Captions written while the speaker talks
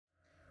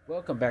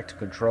Welcome back to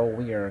Control.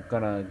 We are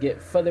gonna get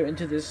further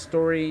into this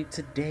story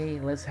today.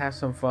 Let's have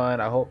some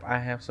fun. I hope I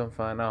have some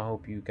fun. I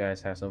hope you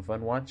guys have some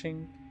fun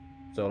watching.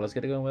 So let's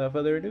get it going without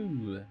further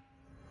ado.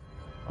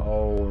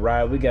 All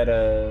right, we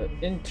gotta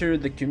enter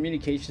the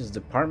communications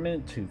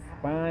department to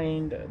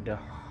find the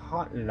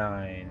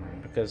hotline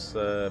because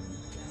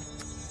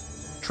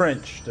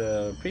Trench,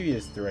 the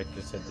previous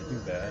director, said to do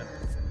that.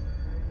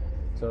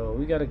 So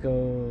we gotta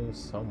go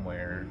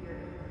somewhere.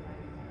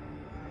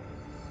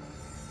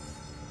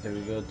 Do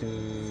we go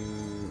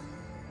to?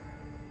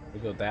 We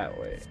go that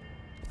way.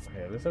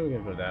 Okay, looks like we're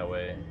gonna go that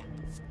way.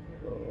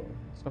 So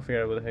let's go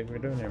figure out what the heck we're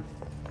doing here.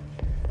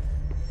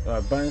 Oh,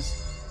 our buttons.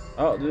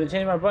 Oh, did they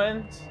change my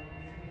buttons?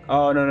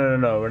 Oh, no.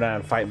 We're not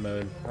in fight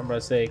mode. I'm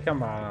gonna say,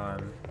 come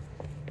on.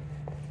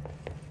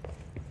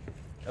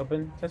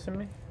 Open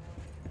sesame.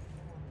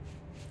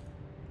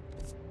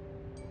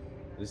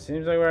 This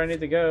seems like where I need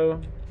to go.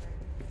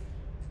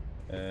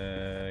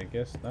 I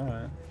guess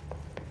not.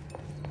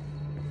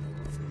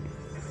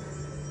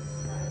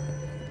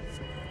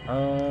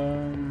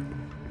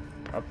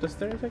 Up the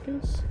stairs, I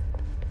guess.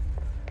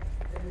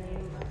 The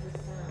name of the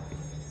sound.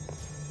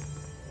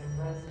 It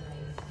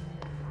resonates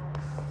in our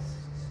house.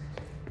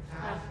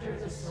 After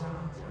the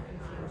song,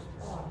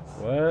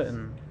 What?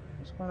 And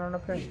what's going on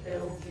up here?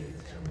 build you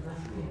to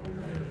lovely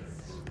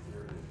ways.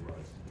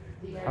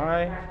 The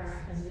Hi.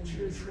 air and the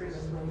true truth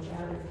emerge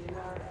out of you.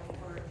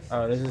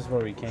 Oh, this is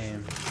where we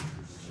came.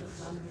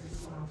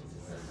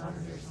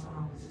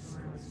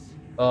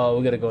 Oh,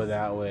 we gotta go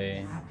that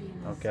way.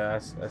 Okay, I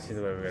see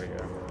the way we gotta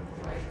go.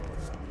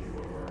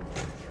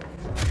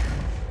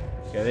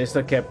 Yeah, they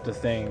still kept the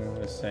thing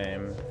the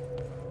same.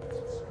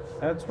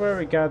 That's where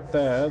we got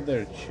the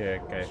other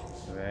chick, I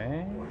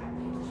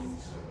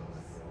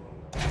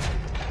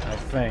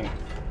think.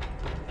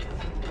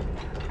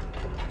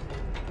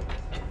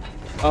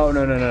 Oh,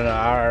 no.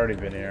 I already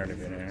been here,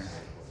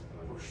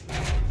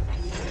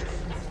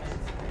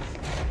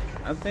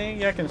 I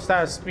think I can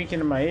start speaking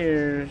in my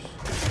ears.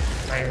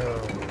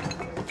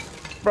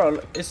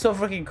 Bro, it's so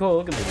freaking cool.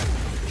 Look at this.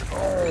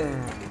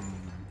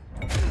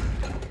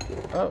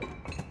 Oh.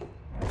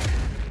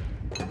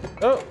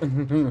 Oh.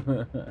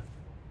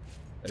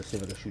 Let's see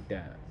if I can shoot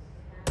that.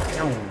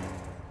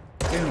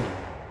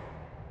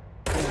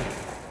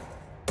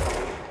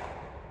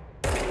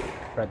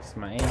 Practice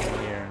my aim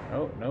here.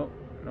 Oh, no.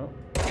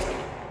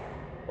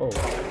 Oh.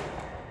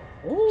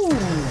 Ooh.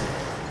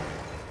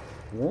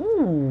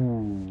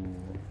 Ooh.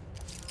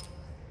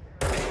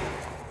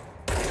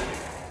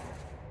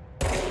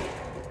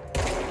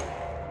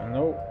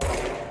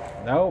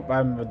 Nope,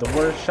 I'm the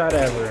worst shot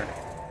ever.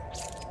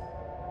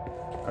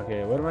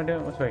 Okay, what am I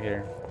doing? What's back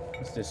here?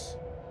 What's this?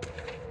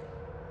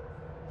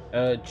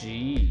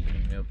 G.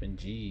 Open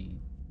G.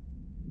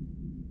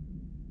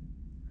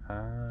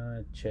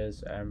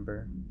 Ches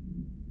Amber.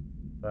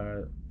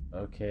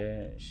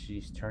 Okay,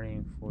 she's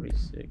turning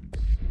 46.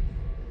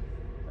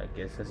 I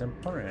guess that's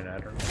important. I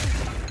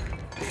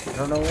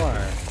don't know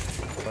why,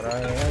 but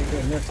I like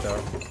doing this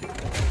though.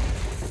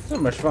 So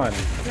much fun.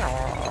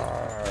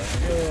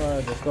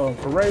 Yeah, just going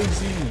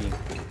crazy.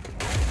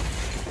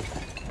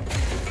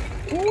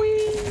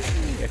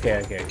 Whee!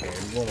 Okay.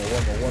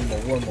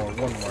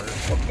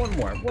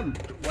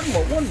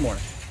 One more.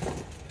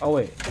 Oh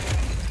wait.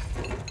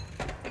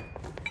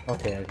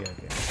 Okay.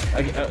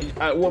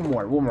 One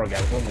more,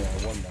 guys. One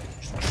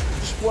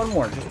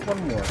more. Just one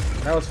more.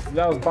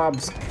 That was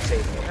Bob's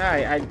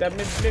saving. That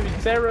maybe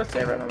Sarah.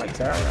 I don't like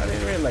Sarah. I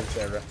didn't really like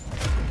Sarah.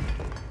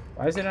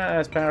 Why is it not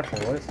as powerful?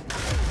 What is?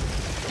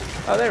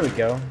 Oh, there we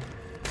go.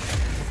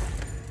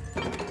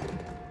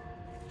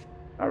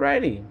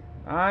 Alrighty,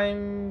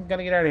 I'm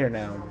gonna get out of here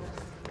now.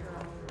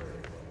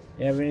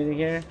 You have anything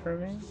here for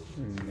me?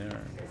 No.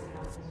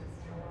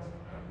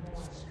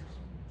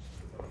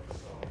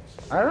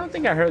 I don't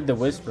think I heard the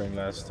whispering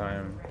last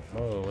time.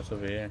 Oh, what's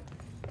over here?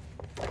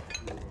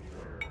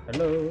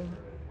 Hello.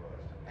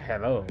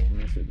 Let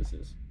me see what this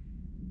is.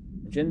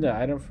 Agenda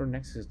item for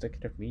next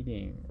executive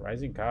meeting.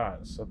 Rising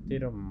costs.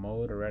 Update on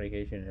mode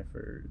eradication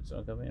efforts.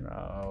 Oncoming.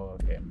 Oh,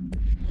 okay.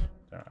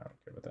 I don't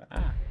care about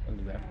that. I'll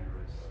do that.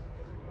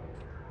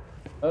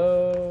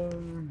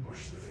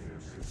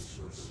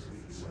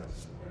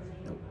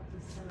 Nope.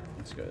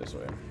 Let's go this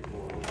way.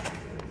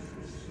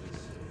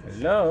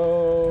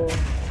 Hello.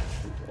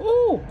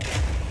 Ooh.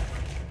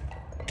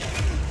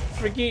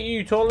 Forget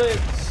you,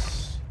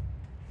 toilets.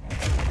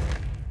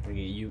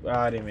 Forget you.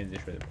 I didn't mean to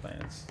destroy the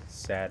plants.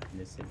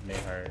 Sadness in my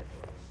heart.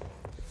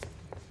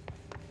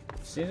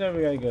 Seems like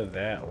we gotta go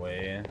that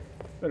way.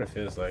 That's what it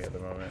feels like at the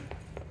moment.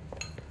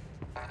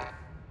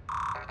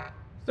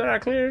 Is that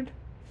not cleared?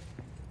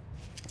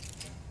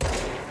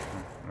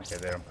 Okay,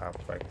 they don't pop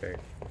like they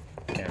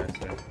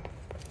canister.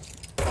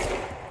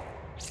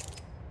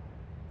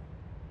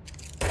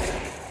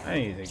 I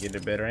need to get a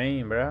better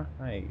aim, bro.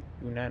 I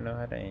do not know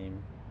how to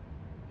aim.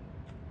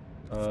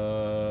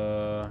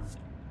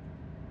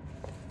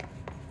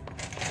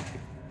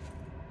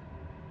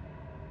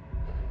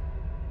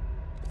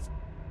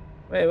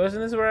 Wait,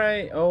 wasn't this where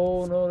I?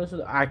 Oh no, this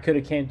was. I could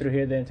have came through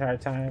here the entire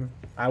time.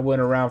 I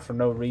went around for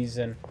no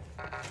reason.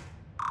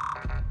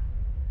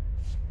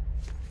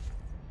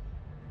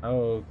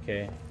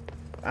 Okay.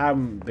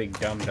 I'm big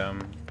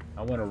dum-dum.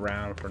 I went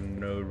around for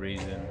no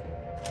reason.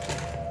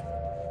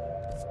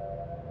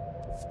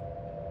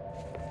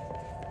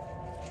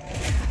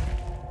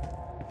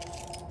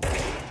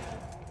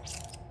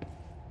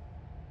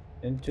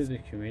 Into the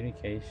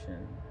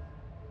communication.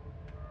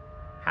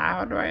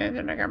 How do I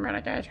enter the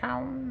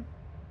communication?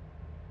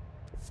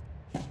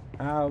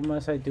 How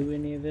must I do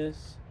any of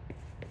this?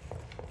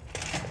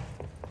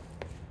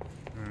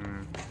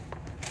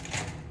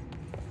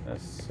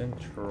 That's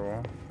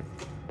central.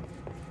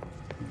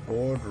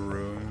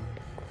 Boardroom.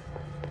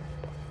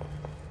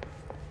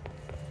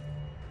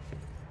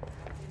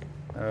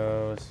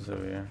 Oh, this is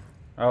over here.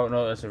 Oh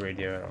no, that's a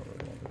radio. I don't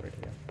really want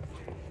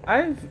the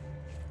radio.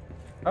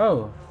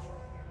 Oh.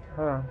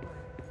 Hold on.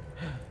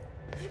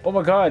 Oh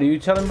my god, are you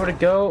telling me where to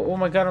go? Oh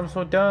my god, I'm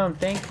so dumb.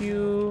 Thank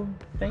you.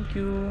 Thank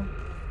you.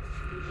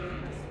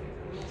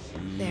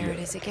 There it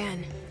is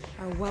again.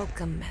 Our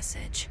welcome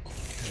message.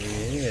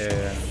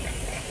 Yeah.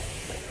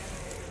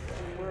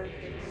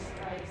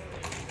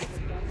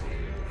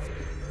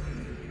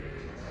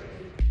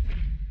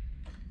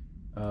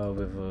 Oh,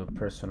 with a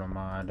personal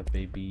mod,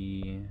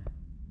 baby.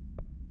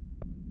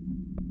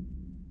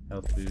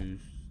 Health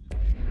boost.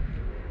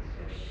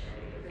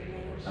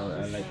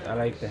 I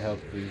like the health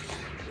boost.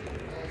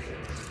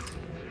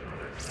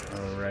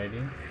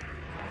 Alrighty.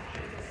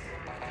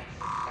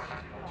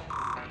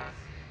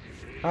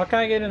 How can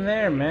I get in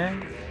there,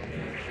 man?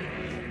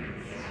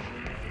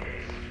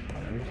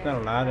 I'm just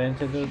not allowed to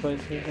enter those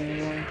places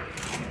anymore.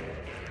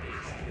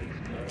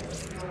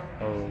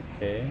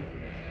 Okay.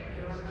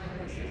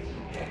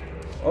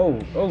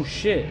 Oh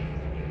shit.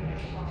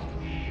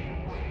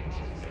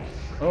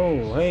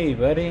 Oh, hey,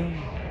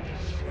 buddy.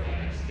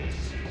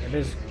 It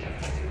is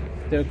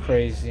still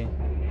crazy.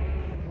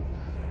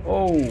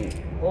 Oh,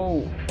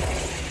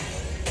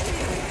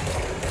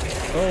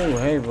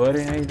 hey,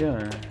 buddy, how you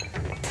doing?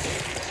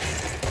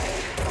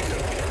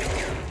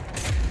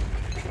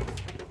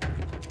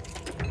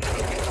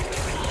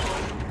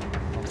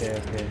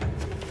 Okay.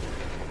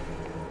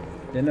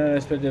 Did not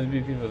expect there to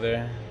be people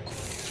there.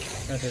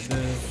 That's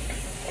this.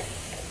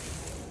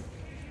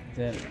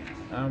 Then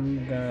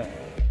I'm gonna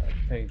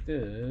take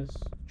this.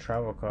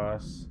 Travel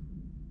costs.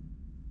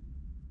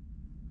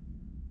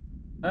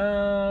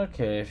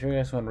 Okay, if you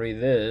guys want to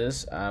read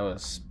this, I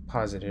was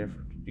positive.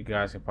 You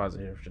guys can pause it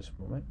here for just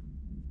a moment.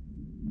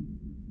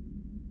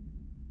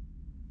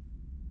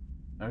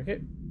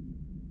 Okay.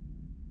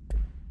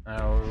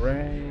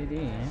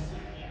 Alrighty.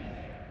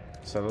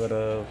 So a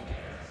little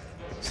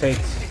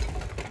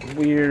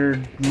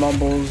weird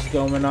mumbles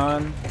going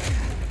on.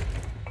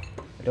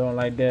 I don't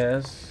like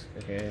this.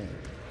 Okay.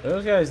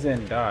 Those guys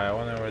didn't die. I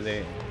wonder where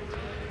they...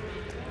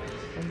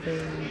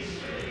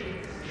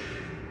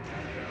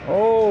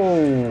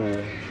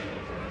 Oh!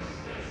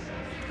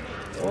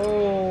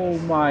 Oh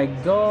my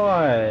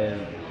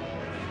god!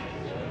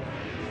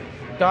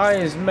 Guy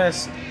is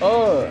messed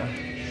up!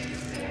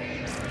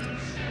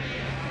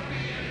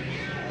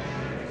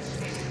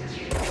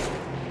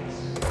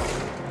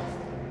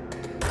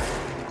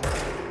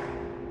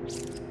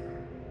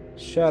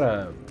 Shut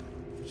up.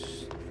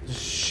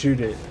 Just shoot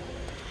it.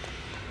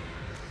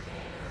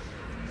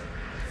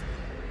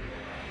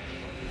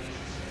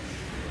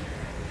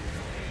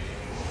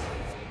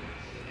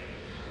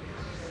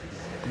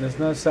 Does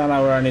not sound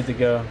like where I need to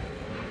go.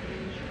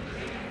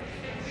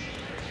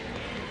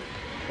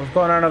 What's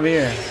going on over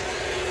here?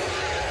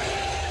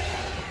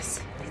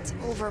 It's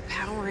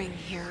overpowering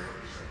here.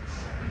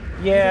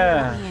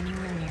 Yeah. You don't want me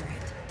anywhere near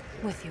it.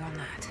 With you on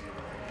that.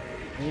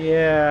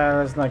 Yeah,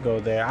 let's not go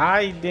there.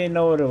 I didn't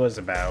know what it was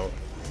about.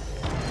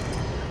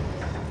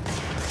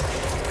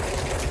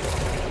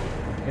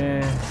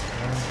 Okay.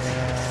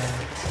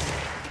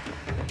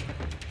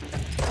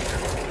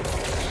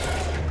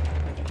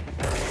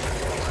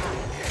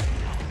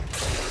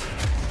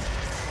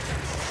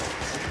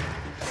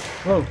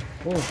 Whoa,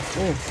 whoa,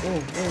 whoa,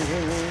 whoa, whoa,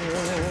 whoa, whoa,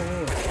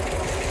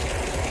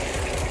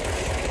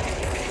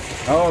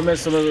 whoa. Oh, I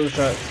missed some of those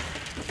shots.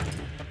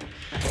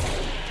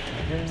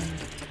 Okay.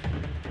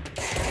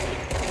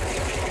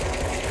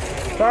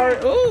 Sorry.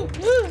 Ooh,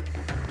 ooh.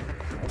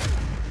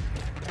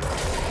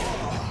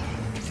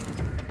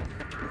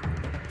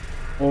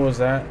 What was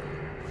that?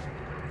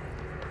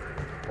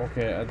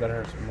 Okay, I thought I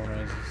heard some more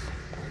noises.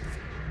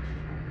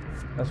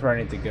 That's where I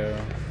need to go.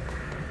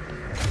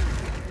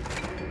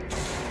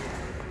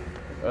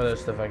 Other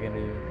stuff I can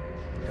do.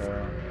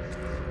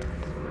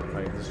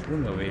 Like this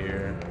room over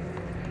here.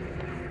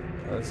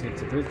 Let's get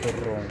to this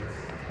room.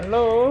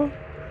 Hello?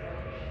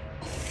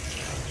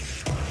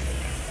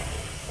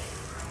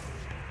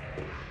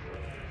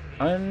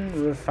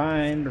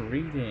 Unrefined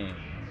reading.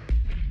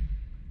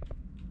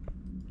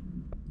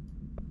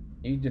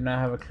 You do not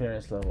have a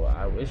clearance level.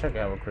 I wish I could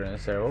have a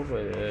clearance level,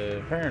 but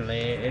apparently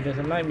it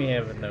doesn't like me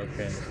having no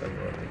clearance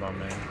level at the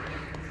moment.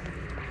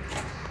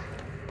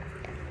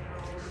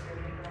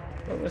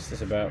 What's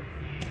this about?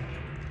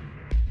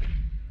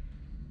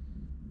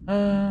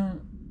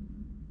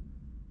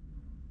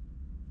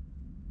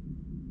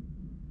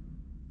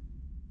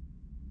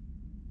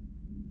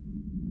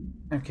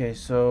 Okay,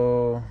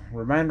 so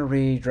reminder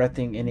read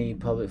directing any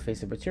public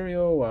facing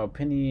material while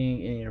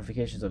pinning any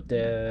notifications of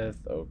death.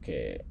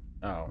 Okay.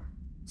 Oh.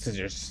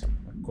 Scissors,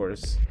 of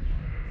course.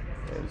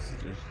 Okay,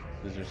 scissors,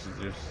 scissors,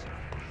 scissors.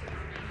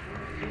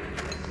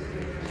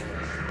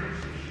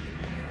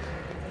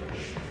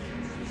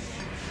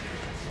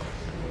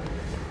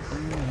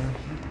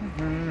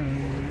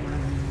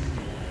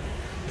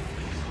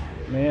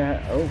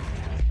 Oh,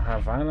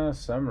 Havana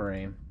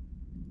submarine.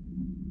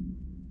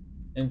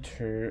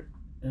 Enter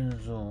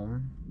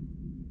zoom.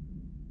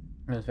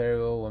 It's very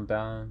well when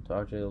bound to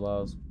object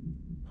allows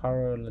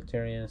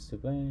parliamentarians to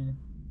blame.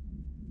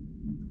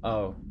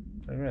 Oh,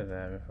 I read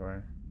that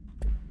before.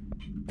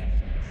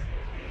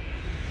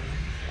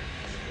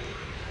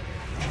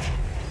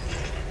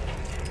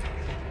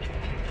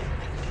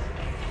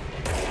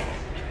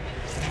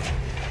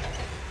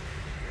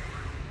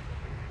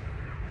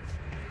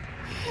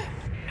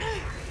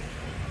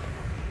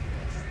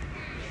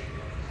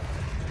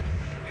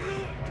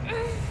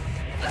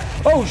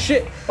 Oh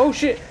shit! Oh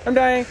shit! I'm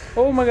dying!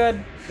 Oh my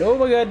god! Oh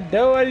my god!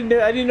 No, I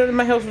didn't know that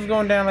my health was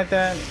going down like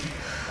that.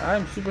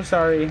 I'm super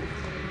sorry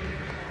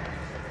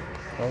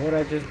for what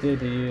I just did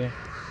to you.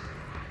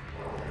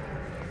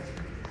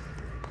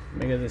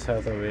 Let me get this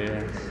health over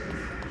here.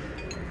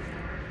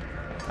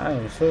 I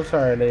am so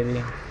sorry,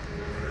 lady.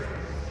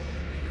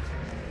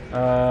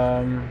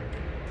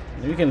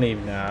 You can leave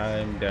now.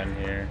 I'm done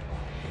here.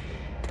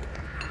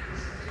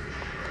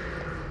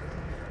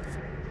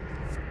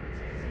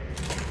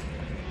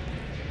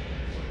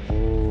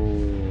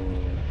 Ooh.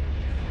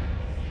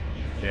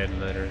 Dead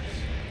letters.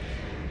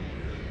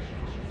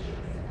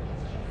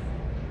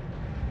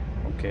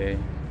 Okay.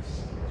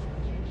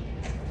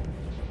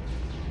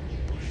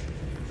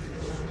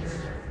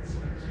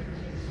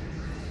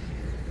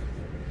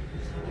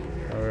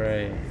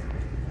 Alright.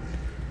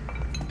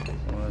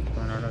 What's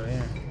going on over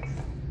here?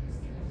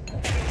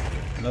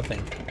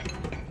 Nothing.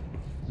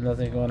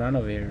 Nothing going on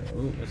over here.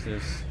 Ooh, what's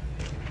this?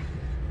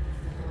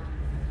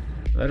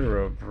 Letter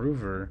of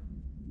approver.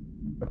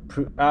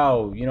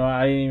 Oh, you know,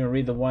 I didn't even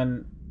read the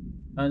one.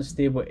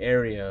 Unstable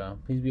area.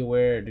 Please be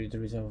aware, due to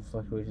recent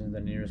fluctuations in the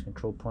nearest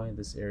control point,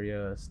 this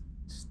area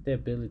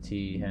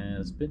stability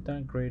has been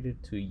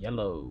downgraded to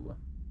yellow.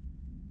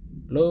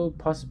 Low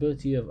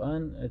possibility of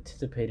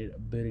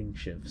unanticipated building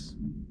shifts.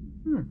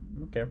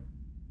 Okay.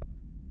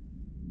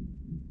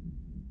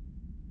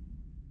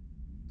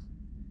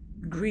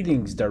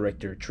 Greetings,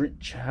 Director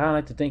Trinch. I'd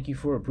like to thank you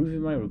for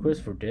approving my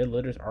request for Dead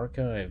Letters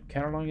Archive.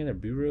 Cataloging the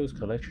Bureau's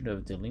collection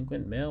of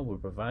delinquent mail will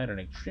provide an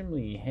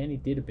extremely handy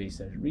database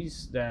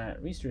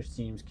that research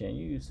teams can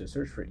use to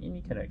search for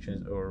any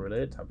connections or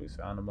related topics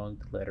found among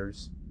the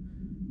letters.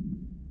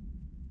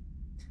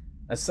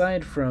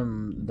 Aside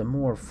from the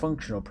more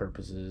functional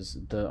purposes,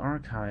 the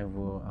archive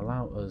will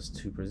allow us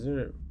to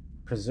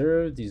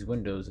preserve these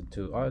windows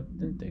into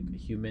authentic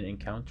human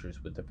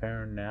encounters with the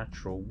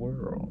paranatural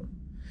world.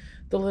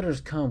 The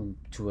letters come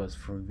to us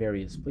from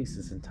various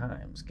places and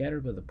times,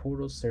 scattered by the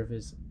portal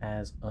service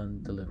as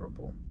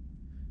undeliverable.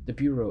 The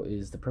Bureau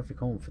is the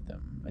perfect home for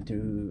them.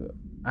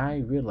 I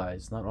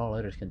realize not all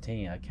letters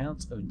contain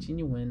accounts of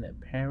genuine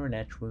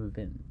paranatural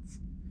events,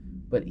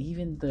 but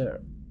even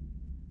the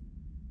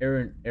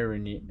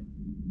erroneous,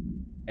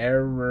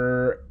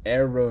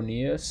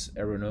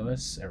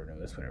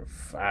 whatever.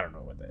 I don't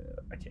know what that is.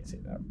 I can't say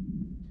that.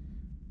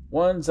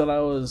 Ones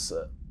allow us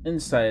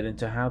insight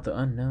into how the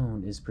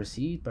unknown is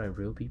perceived by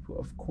real people.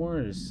 Of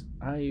course,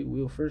 I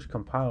will first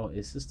compile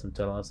a system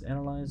to allow us to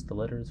analyze the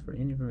letters for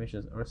any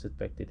information or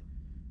suspected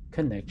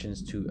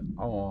connections to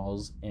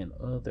alls and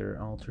other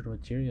altered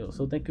material.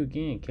 So thank you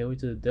again. Can't wait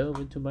to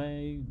delve into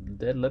my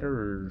dead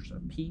letters.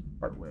 Pete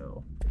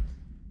Bartwell.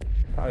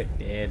 Probably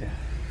dead.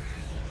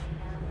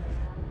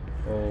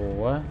 Oh,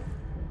 what?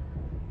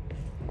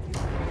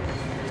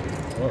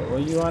 What are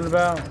you on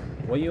about?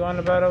 What are you on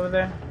about over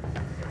there?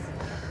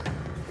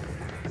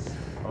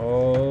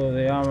 Oh,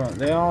 they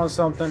on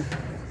something.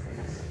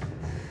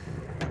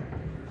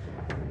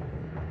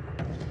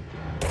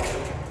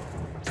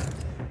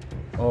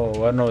 Oh, I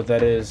don't know what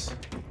that is.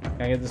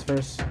 Can I get this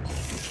first?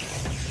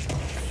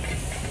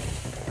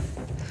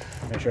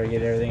 Make sure I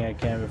get everything I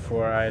can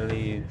before I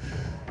leave.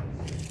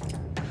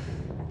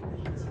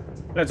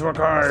 Let's work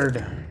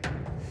hard.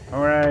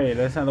 All right,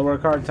 let's have the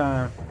work hard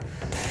time.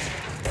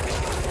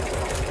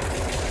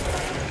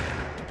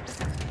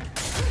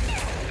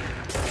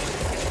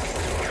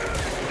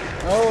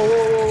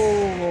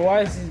 Oh, whoa,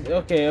 why is he?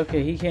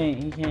 Okay, he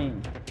can't.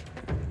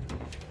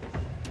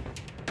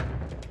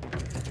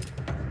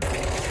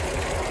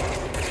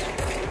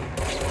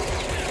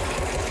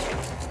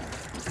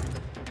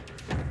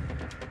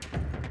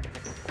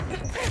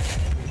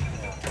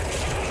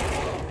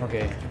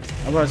 Okay,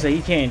 I'm about to say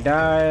he can't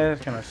die.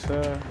 That's kind of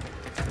suck.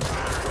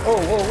 Oh,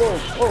 whoa.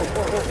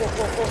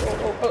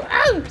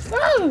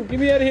 Ow! Get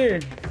me out of here.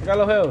 I got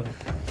low health.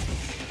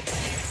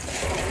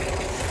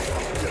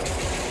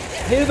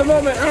 Here's the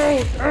moment.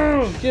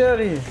 Oh, get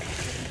out of here.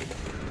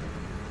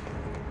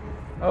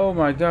 Oh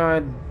my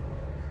god.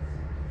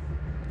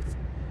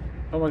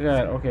 Oh my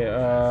god, okay,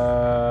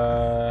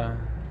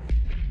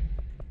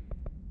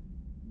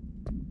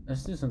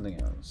 let's do something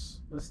else.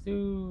 Let's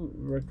do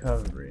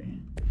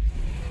recovery.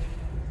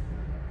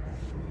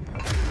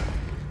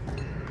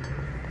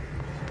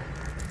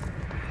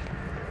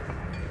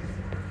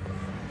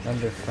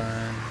 Under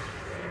fun.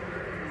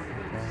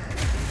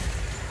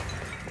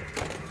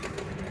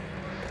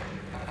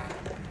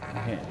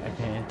 Okay. I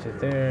can't enter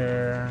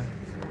there.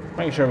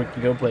 Making sure we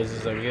can go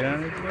places so we get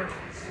out of here.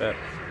 But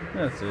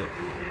that's it.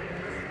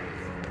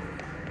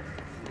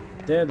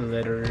 Dead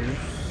letters.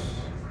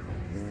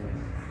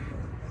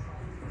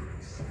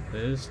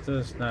 This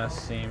does not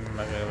seem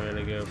like a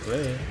really good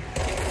place.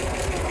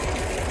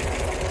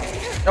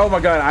 Oh my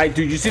god,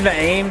 dude, you see the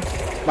aim?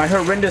 My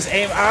horrendous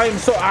aim. I'm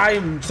so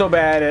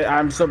bad at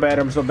I'm so bad.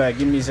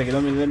 Give me a second.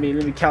 Let me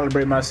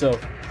calibrate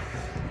myself.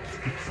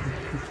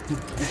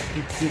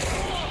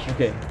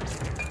 Okay.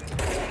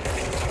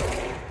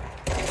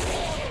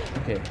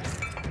 Okay.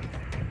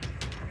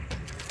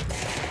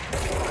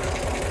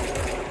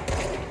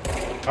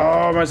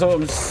 Oh my soul,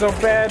 I'm so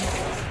bad.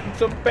 I'm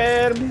so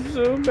bad.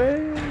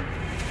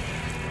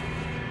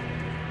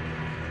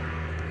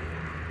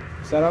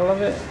 Is that all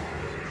of it?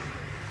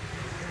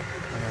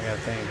 Oh my god,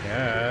 thank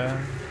God.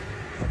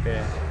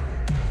 Okay.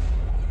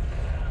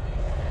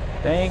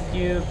 Thank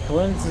you.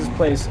 Cleanse this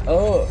place.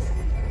 Oh.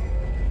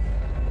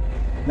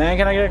 Now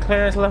can I get a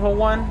clearance level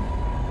 1?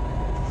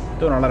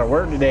 Doing a lot of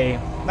work today.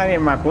 Not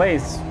even my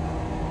place.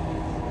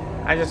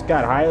 I just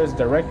got hired as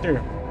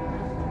director.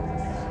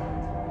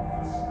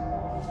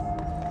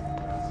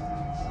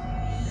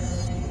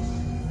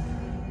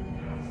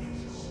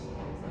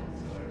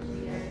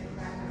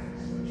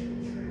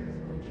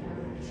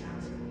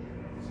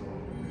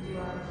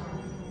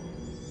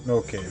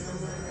 Okay.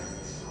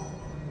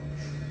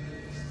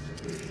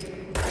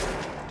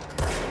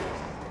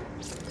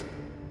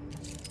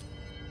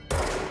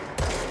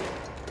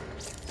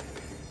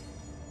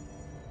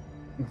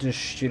 Just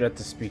shoot at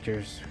the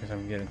speakers because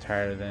I'm getting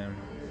tired of them.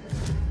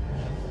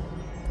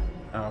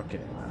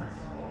 Okay.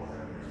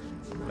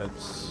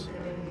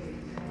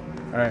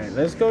 Alright,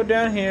 let's go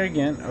down here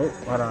again. Oh,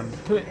 hold on.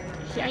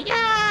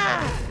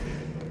 Yeah!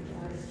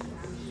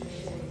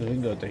 We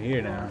can go to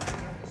here now.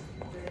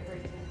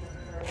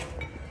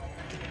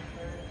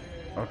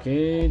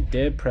 Okay,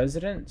 dead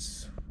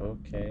presidents.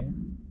 Okay.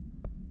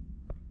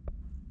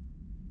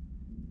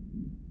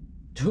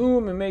 To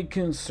whom it may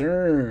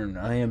concern,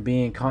 I am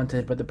being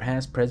contacted by the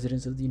past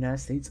presidents of the United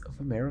States of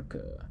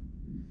America.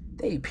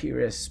 They appear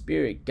as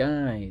spirit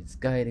guides,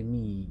 guiding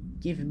me,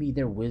 giving me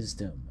their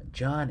wisdom.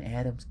 John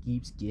Adams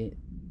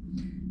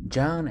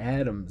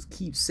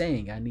keeps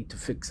saying I need to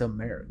fix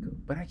America,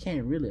 but I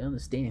can't really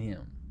understand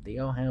him. They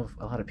all have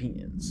a lot of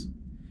opinions.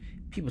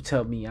 People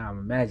tell me I'm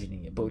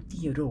imagining it, but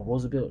Theodore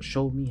Roosevelt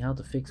showed me how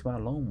to fix my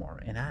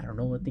lawnmower, and I don't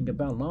know a thing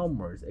about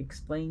lawnmowers.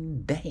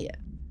 Explain that.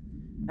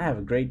 I have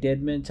a great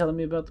dead man telling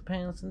me about the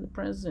past and the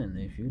present.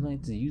 If you'd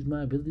like to use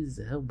my abilities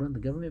to help run the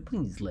government,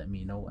 please let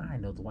me know. I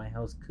know the White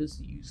House could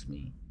use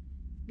me.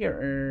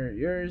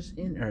 Yours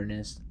in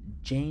earnest,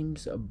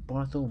 James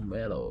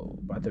Bartholomew.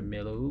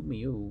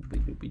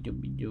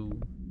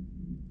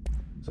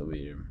 So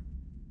weird.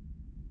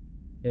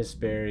 His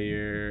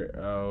barrier.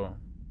 Oh,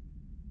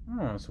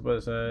 so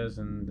both sides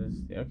and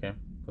this. Okay,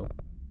 cool.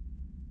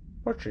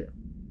 Portrait.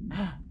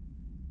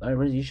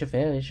 You should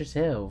fail it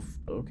yourself.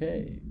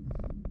 Okay.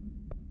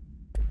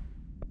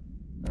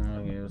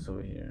 Okay, what's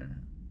over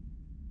here?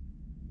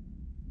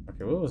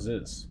 Okay, what was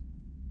this?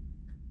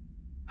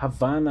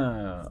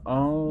 Havana.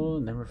 Oh,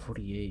 number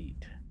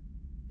 48.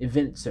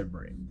 Event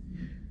summary.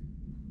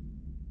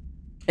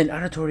 An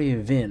auditory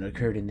event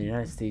occurred in the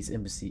United States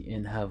Embassy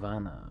in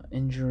Havana,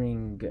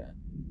 injuring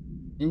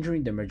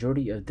the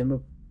majority of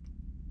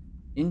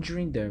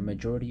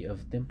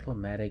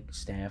diplomatic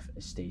staff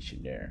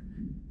stationed there.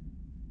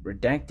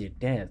 Redacted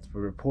deaths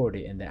were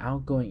reported and the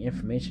outgoing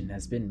information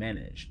has been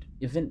managed.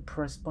 Event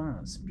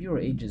response. Bureau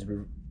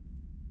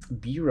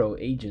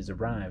agents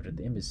arrived at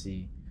the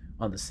embassy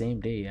on the same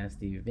day as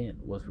the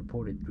event was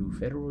reported through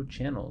federal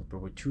channels but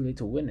were too late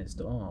to witness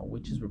the all,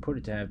 which is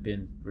reported to have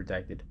been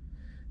redacted.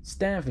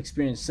 Staff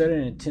experienced sudden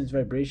and intense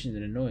vibrations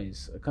and a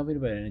noise,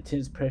 accompanied by an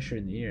intense pressure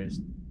in the ears.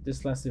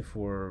 This lasted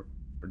for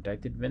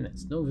redacted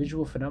minutes. No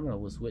visual phenomena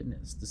was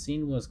witnessed. The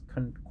scene was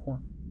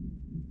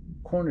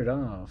cornered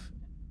off.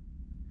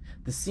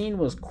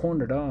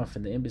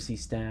 And the embassy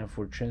staff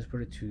were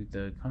transported to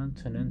the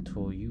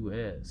continental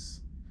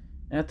U.S.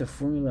 After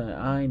Formula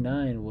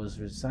I-9 was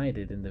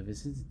recited in the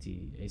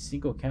vicinity, a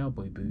single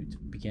cowboy boot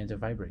began to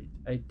vibrate,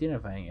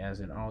 identifying as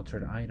an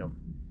altered item.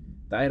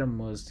 The item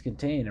was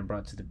contained and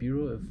brought to the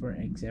Bureau for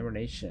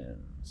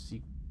examination.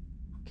 See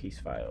case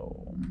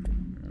file.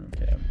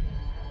 Okay.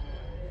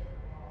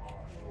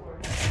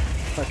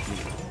 Fuck you.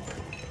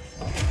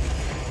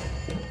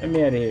 Get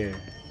me out of here.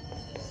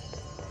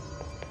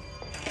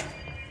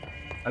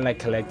 I like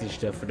collecting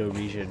stuff for no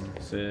reason,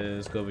 so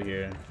let's go over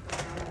here.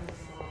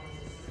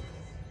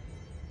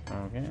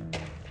 Okay.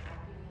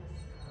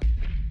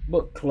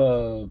 Book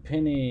club,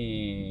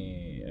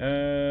 Penny.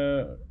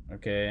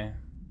 Okay.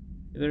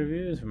 The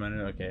reviews from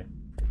okay.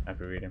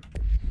 After reading.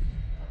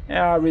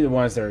 Yeah, I'll read the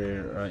ones that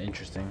are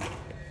interesting.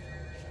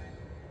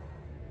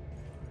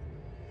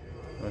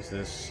 What's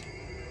this?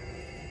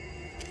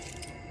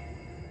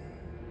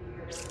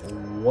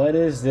 What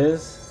is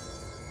this?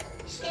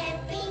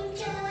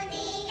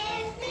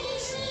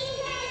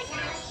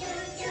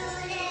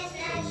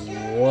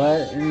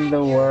 What in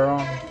the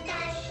world?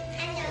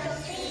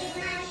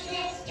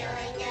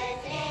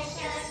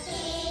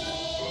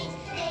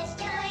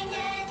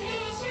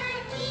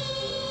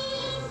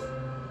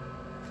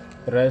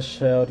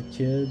 Threshold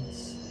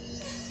Kids.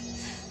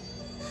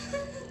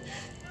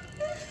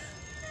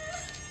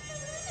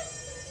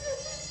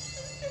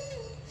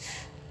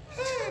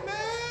 Hey,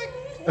 Meg!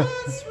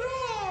 What's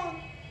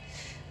wrong?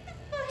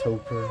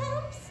 Topher.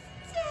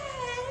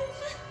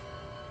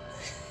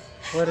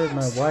 What am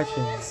I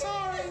watching? I'm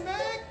sorry,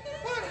 Meg.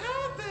 What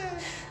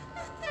happened? I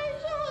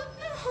don't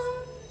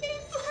know. He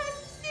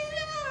blessed it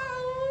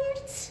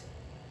out.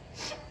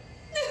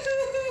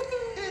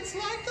 It's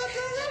like the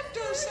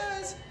director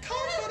says.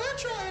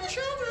 Confidential and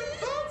children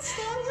both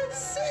start with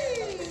C.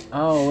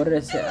 Oh, what did I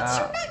say?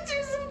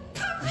 Director's a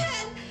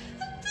puppet.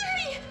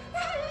 Dirty,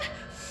 rotten,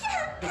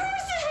 fart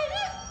person.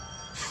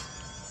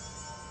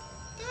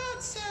 Dad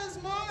says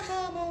my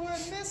mama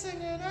went missing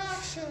in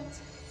action.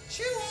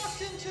 She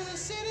walked into the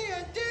city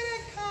and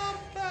didn't come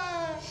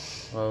back.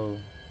 Whoa.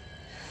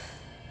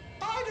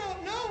 I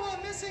don't know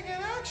what missing in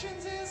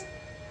actions is,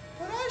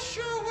 but I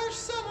sure wish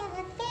someone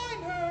would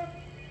find her.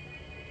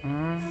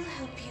 I'll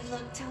help you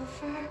look,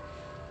 Topher.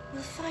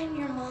 We'll find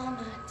your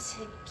mama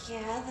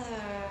together.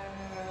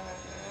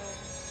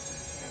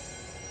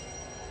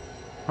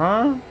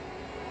 Huh?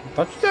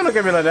 Don't you dare look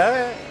at me like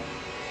that.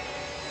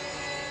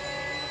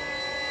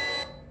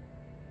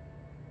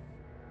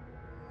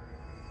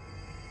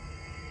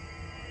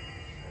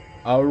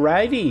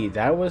 Alrighty,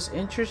 that was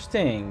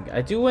interesting.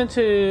 I do want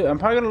to. I'm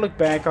probably gonna look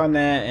back on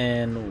that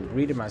and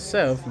read it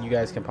myself, and you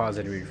guys can pause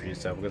it and read it for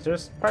yourself because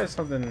there's probably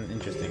something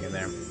interesting in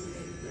there.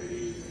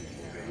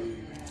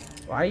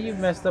 Why you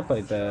messed up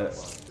like that?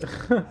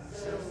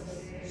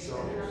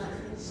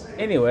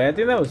 Anyway, I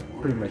think that was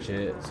pretty much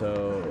it.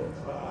 So,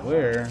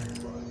 where?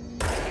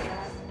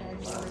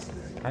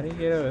 How do you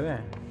get over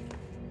there?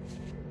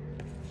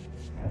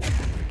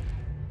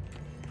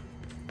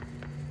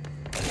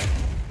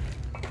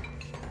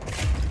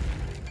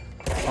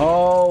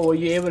 Oh, were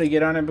you able to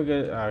get on it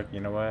because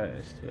you know what?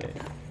 It's too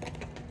late.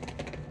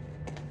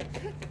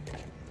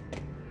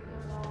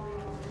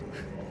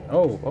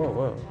 Oh,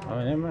 whoa.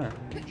 Oh, never mind.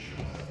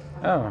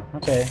 Oh,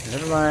 okay.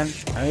 Never mind.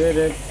 I did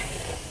it.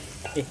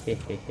 Okay,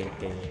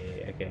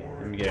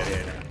 let me get out of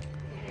here now.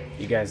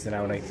 You guys did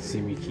not like to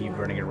see me keep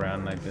running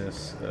around like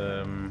this.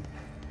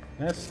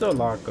 That's still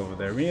locked over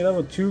there. We need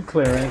level 2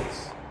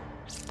 clearance.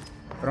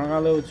 But I don't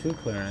got level 2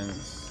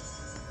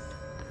 clearance.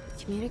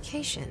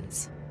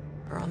 Communications.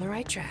 We're on the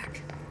right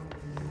track.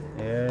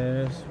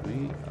 Yes,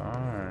 we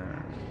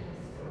are.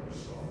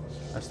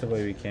 That's the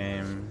way we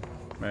came.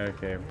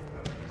 Okay.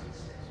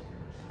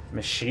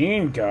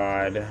 Machine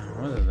God.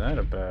 What is that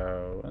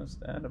about? What's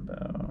that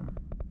about?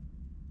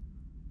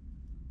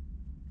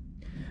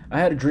 I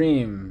had a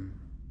dream.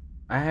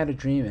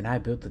 And I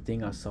built the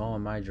thing I saw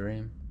in my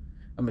dream.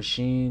 A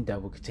machine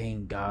that will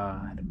contain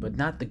God, but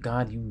not the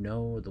God you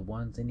know or the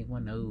ones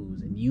anyone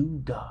knows. And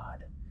you,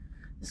 God.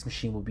 This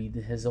machine will be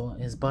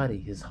his body,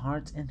 his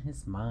heart, and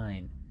his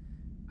mind.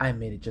 I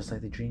made it just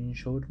like the dream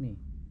showed me.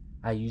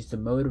 I used the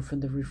motor from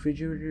the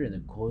refrigerator and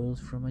the coils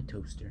from my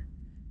toaster.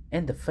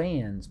 And the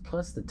fans,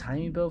 plus the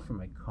timing belt from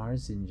my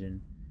car's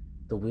engine.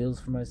 The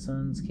wheels for my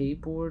son's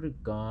skateboard.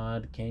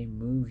 God can't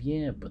move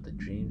yet, but the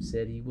dream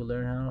said he will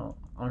learn how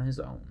on his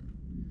own.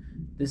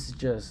 This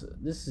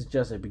is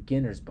just a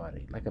beginner's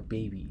body, like a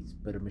baby's,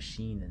 but a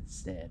machine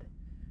instead.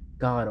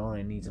 God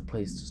only needs a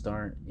place to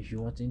start. If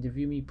you want to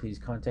interview me, please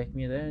contact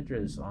me at the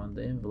address on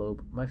the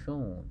envelope. My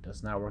phone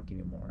does not work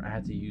anymore. I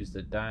had to use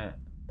the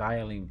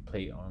dialing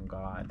plate on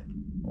God.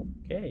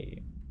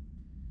 Okay.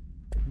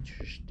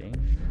 Interesting.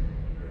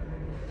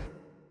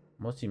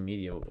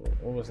 Multimedia.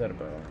 What was that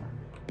about?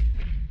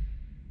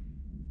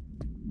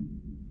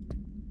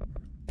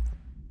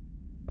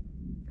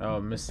 Oh,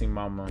 missing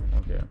mama.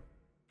 Okay.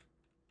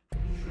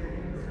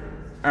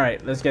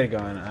 Alright, let's get it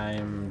going.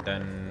 I'm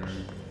done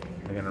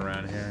looking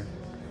around here.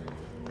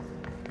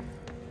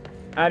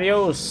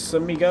 Adios,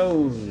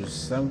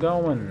 amigos. I'm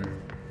going.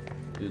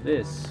 Do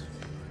this.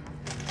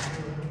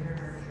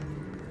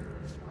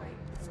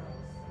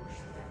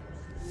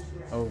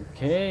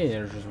 Okay,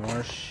 there's just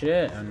more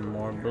shit and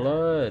more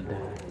blood. I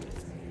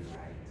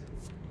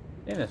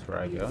think that's where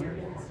I go.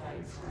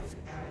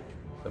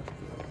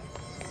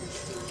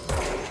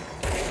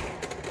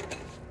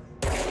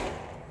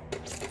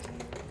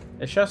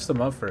 It shuts them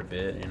up for a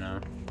bit, you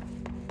know.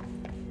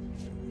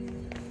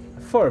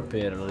 For a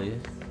bit, at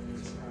least.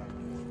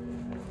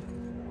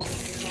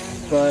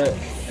 But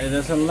it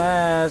doesn't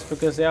last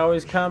because they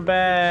always come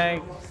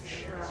back.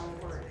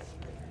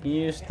 Can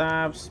you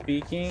stop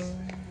speaking?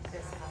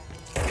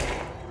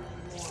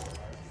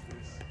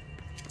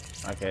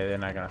 Okay, they're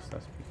not gonna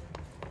stop speaking.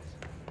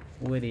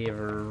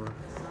 Whatever.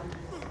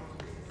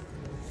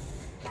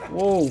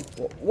 Whoa!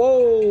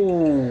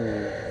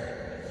 Whoa!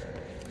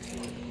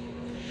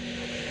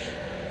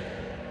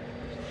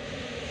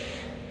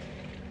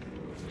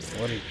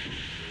 What is...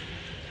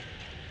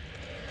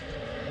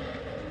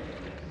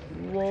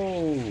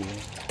 Whoa!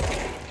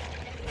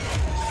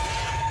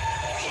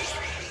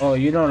 Oh,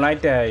 you don't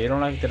like that. You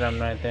don't like that I'm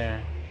right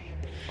there.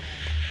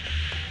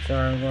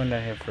 Sorry, I'm going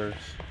down here first.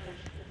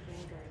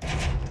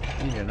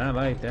 You do not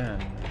like that.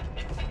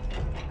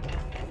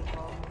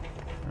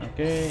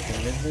 Okay,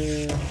 can get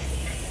this.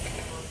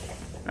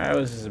 Alright,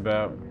 what's this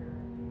about?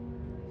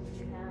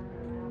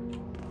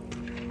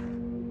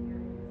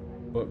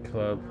 Book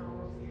club.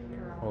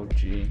 Oh,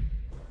 gee.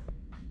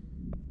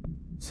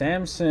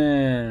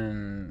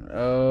 Samson.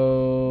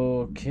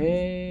 Okay.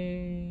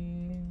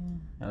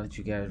 I'll let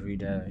you guys read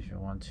that if you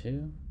want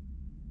to.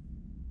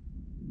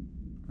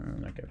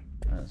 Okay,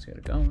 let's get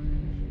it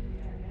going.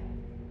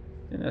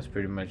 I think that's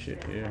pretty much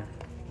it here.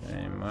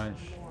 Ain't much.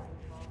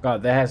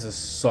 God, that has to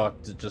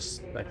suck to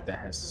just like that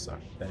has to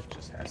suck. That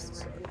just has to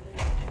suck.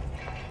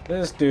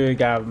 This dude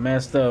got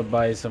messed up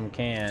by some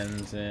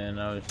cans, and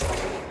I was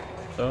just,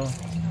 so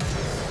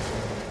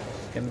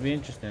it's gonna be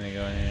interesting to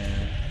go in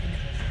here.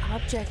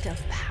 Object of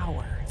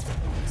power.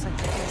 Looks like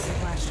the place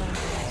is latched on.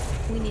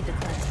 We need to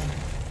cleanse them.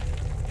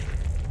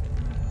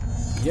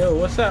 Yo,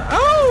 what's up?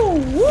 Oh,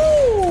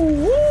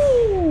 woo,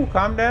 woo!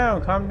 Calm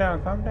down, calm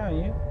down, calm down,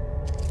 you.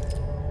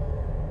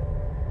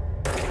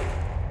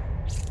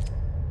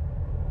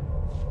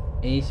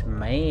 He's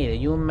mad. Are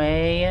you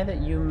mad? Are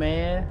you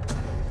mad?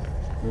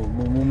 Move,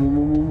 move, move, move,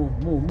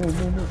 move, move, move,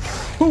 move,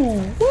 move. Woo,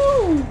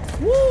 woo,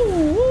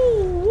 woo,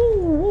 woo,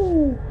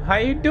 woo. How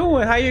you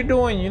doing? How you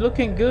doing? You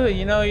looking good?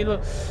 You know, you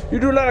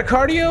do a lot of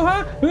cardio,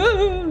 huh?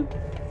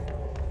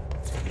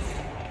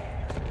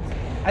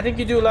 I think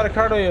you do a lot of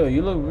cardio.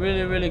 You look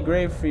really, really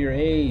great for your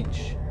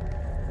age.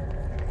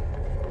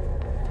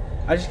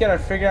 I just gotta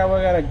figure out where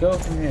I gotta go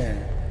from here.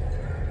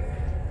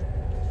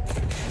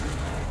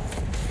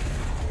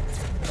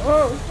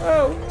 Whoa,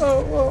 whoa,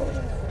 whoa, whoa.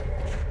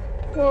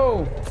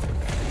 Whoa.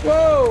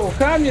 Whoa,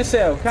 calm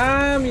yourself,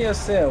 calm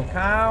yourself.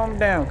 Calm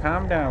down,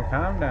 calm down,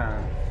 calm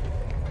down.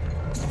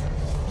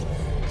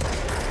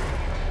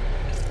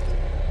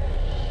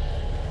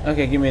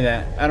 Okay, give me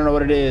that. I don't know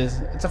what it is.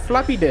 It's a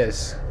floppy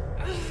disk.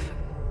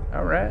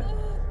 All right.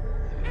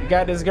 You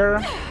got this, girl?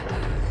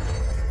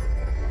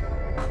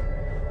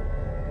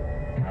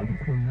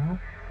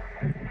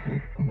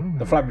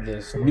 The floppy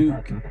disk.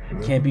 Nuke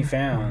can't be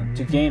found.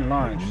 To gain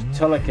launch.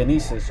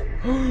 Telekinesis.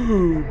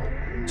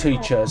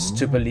 Teach us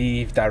to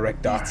believe,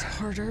 Director. It's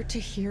harder to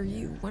hear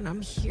you when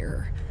I'm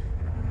here.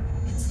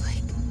 It's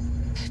like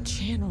the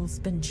channel's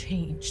been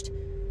changed.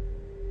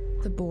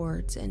 The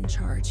board's in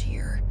charge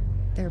here.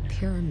 They're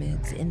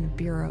pyramids in the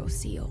Bureau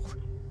seal.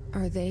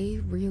 Are they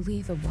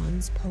really the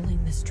ones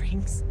pulling the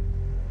strings?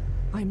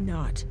 I'm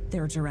not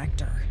their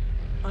director.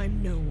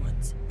 I'm no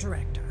one's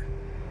director.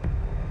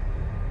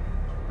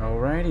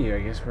 Alrighty, I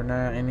guess we're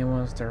not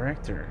anyone's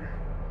director.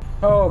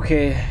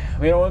 Okay,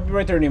 we don't want to be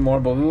right there anymore,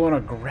 but we want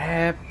to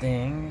grab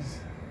things.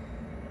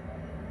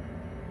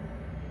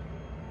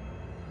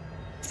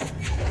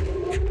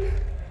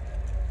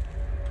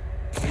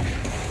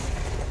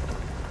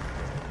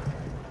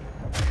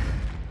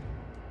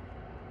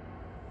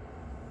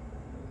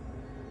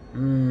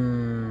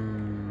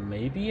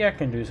 Maybe I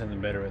can do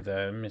something better with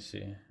that. Let me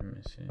see.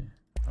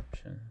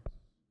 Options.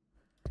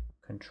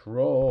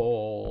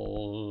 Controls.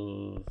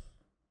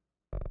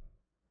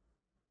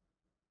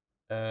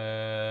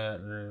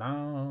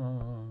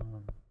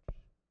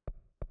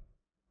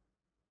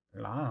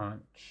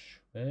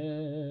 Launch.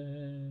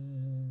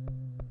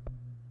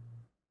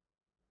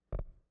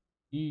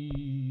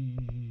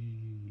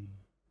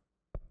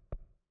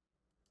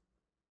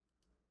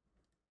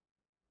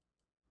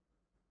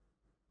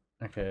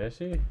 Okay, I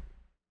see.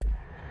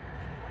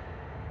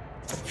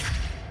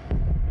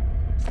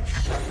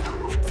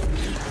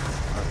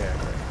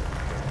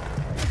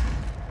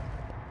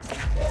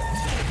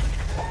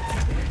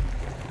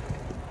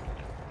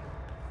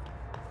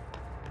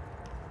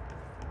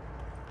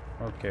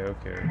 Okay.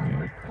 Okay.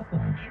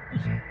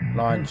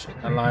 Launch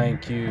align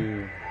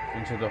Q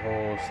into the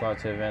hole, slot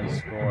to event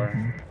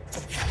score.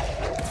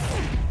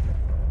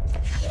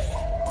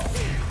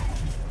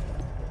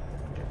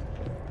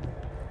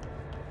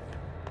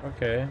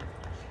 Okay.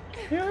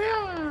 Here we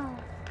are.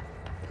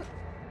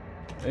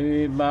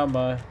 Hey,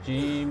 Mama,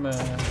 Jima.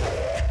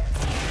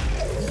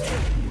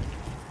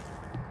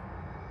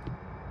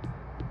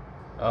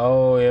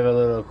 Oh, we have a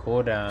little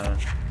cooldown.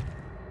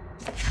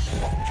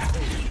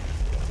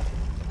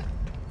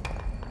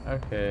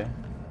 Okay.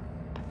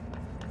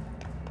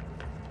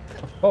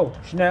 Oh,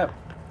 snap.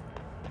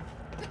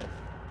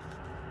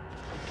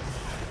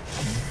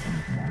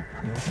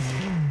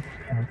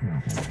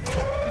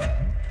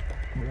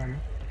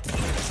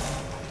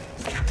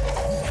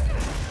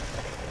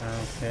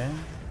 Okay.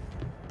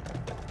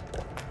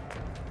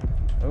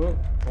 Oh.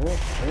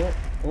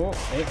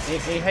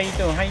 Hey, how you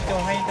doing?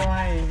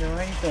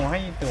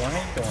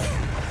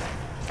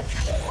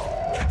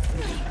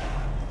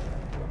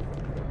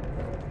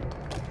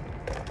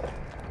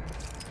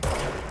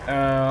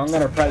 I'm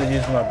gonna practice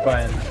using my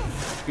button.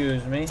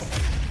 Excuse me.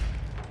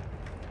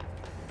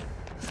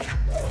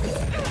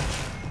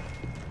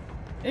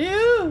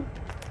 Ew!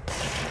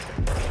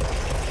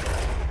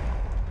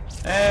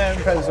 And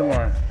press some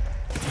more.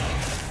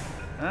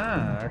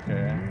 Ah,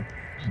 okay.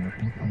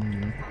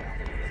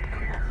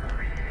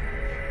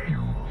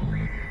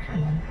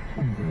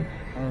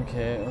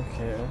 Okay.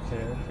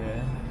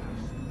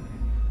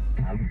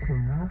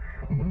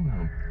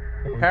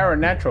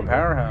 Natural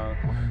powerhouse.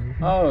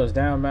 Oh, it's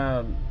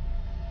downbound.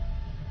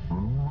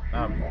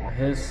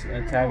 His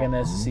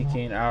antagonist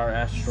seeking our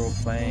astral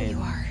There plane. you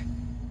are.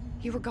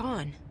 You were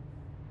gone.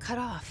 Cut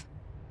off.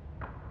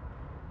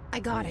 I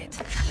got it.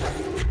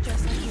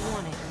 Just like you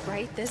wanted,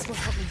 right? This will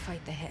help me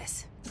fight the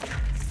hiss.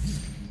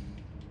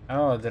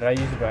 Oh, did I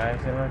use it by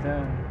accident like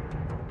that?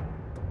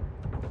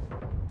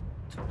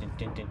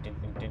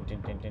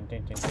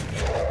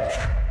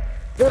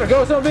 Gotta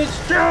go, son of a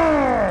bitch!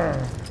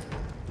 Yeah!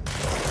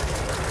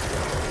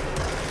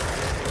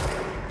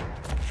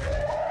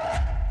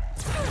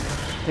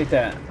 Take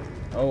that.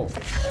 Oh.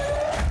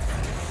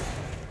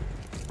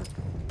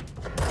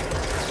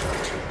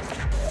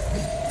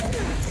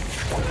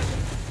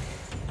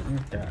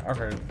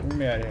 Okay, let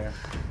me out of here.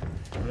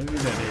 Let me get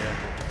out of here.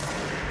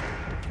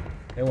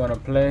 They wanna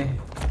play?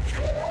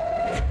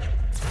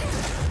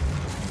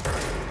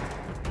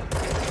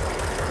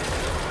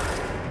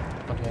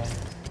 Okay,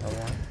 I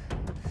want.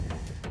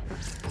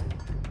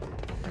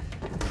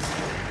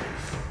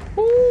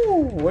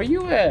 Ooh, where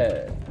you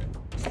at?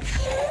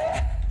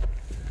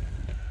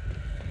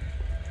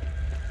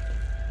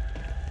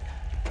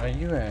 Where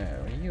you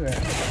at? Where you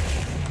at?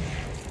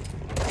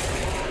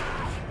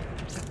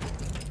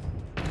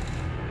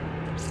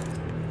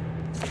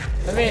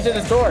 Let me into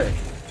the door.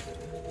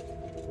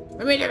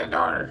 Let me into the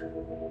door.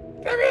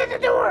 Let me in the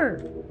door.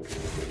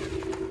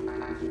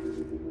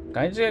 Can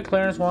I just get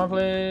clearance one,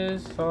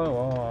 please? That's all I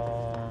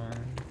want.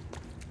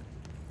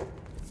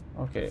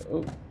 Okay.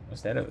 Oh,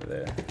 what's that over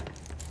there?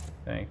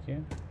 Thank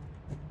you.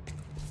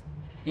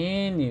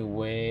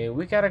 Anyway,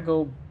 we gotta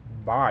go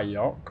buy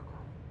York.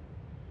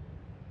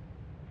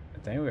 I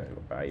think we gotta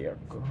go buy York.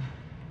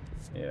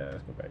 Yeah,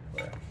 let's go back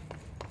there.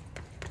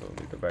 So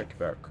we go back.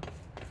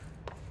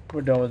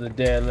 We're done with the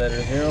dead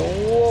letters here.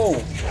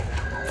 Whoa!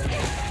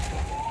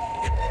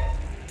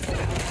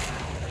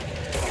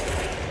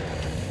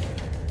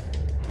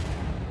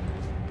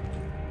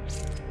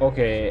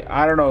 Okay,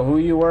 I don't know who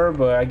you were,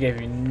 but I gave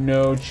you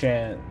no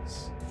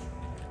chance.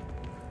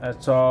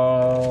 That's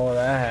all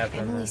that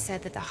happened. Emily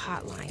said that the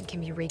hotline can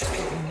be reached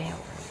through the mail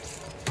room.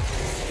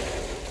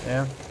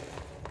 Yeah.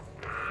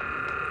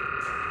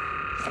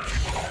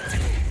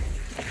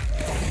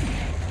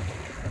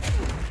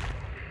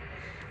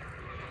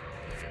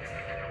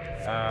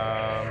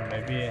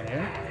 Maybe in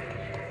here?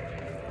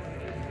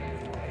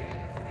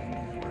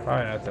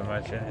 Probably not that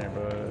much in here,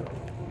 but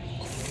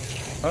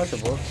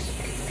possible.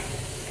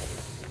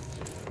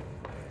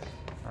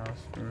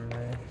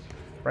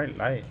 Bright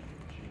light.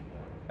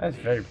 That's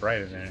very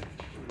bright in there.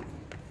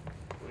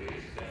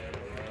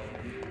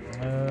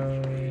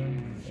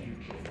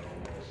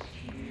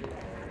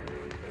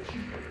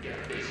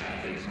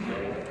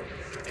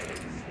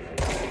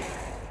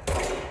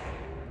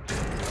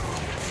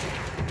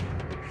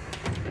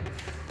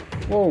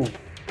 Whoa.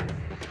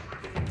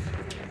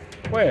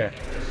 Where?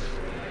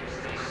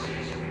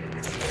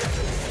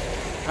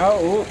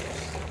 Oh, oops.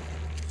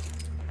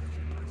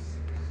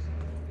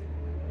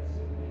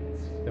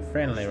 The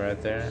friendly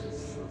right there.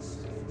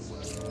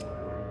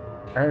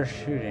 Her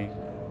shooting.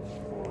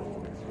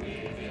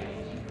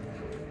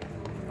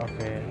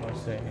 Okay,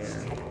 what's in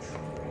here?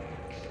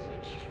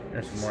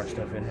 There's some more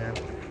stuff in here.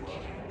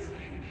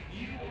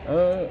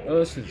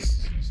 Let's see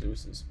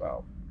what's this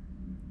about.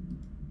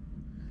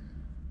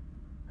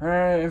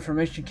 Alright,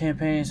 information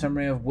campaign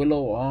summary of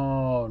Willow.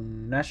 All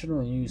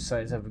national news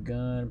sites have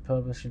begun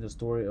publishing the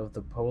story of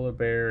the polar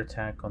bear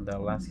attack on the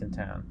Alaskan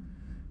town.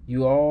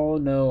 You all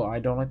know I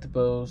don't like to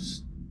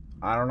boast.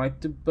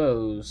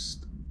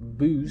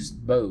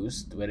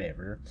 Boast,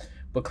 whatever.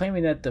 But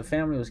claiming that the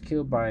family was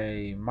killed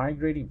by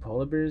migrating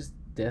polar bears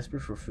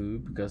desperate for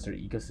food because their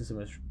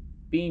ecosystem is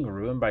being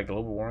ruined by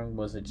global warming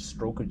was a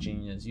stroke of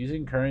genius.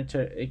 Using current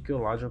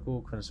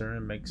ecological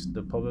concern makes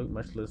the public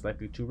much less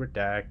likely to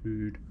redact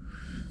food.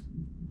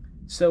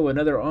 So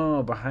another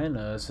behind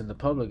us and the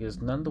public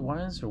is none the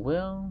wiser.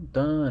 Well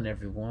done,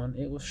 everyone.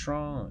 It was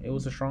strong. It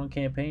was a strong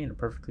campaign and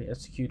perfectly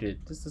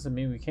executed. This doesn't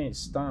mean we can't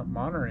stop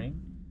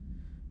monitoring.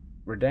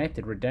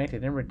 Redacted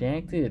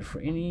for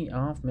any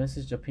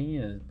off-message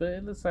opinions, but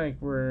it looks like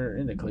we're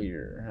in the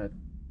clear.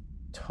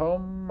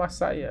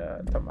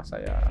 Tomasaya.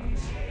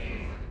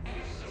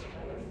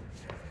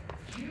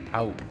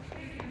 Ow.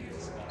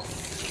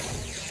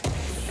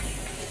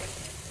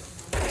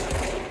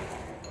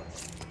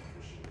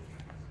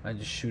 I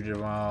just shoot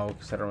them all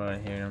because I don't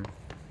want to hear them.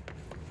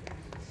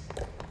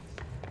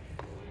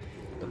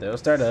 But they'll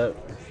start up.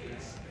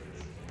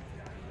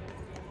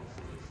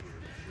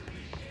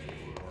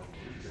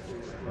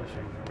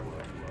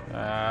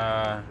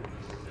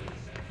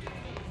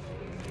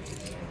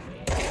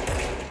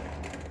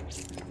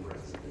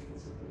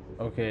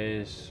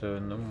 Okay, so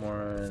no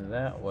more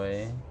that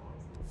way.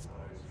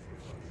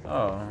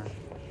 Oh,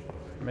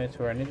 maybe it's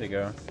where I need to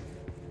go.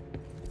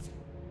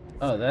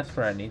 Oh, that's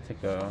where I need to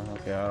go.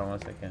 Okay, hold on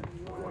 1 second.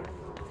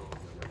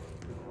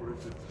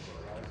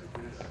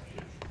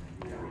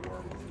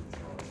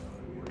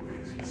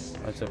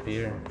 What's up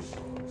here?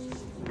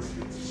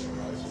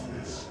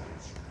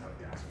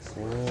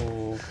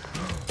 Whoa.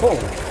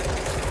 Oh!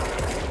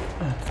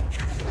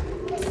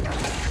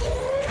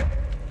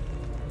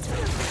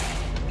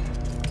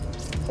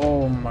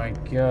 Oh my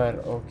god,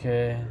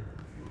 okay.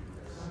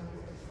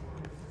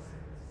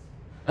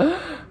 Oh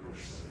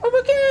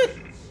my god!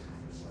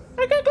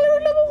 I got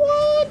clear level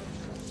 1!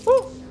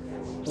 Oh!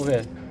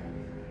 Okay.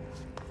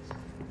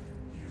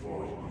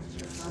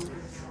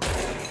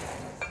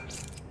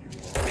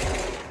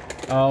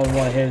 I don't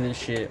want to hear this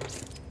shit.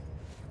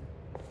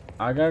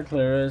 I got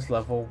clear as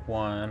level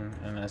 1,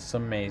 and that's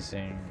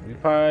amazing. We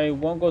probably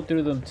won't go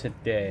through them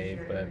today,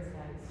 but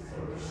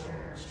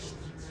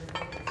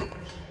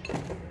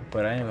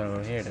I ain't gonna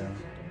go here though.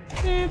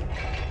 Beep.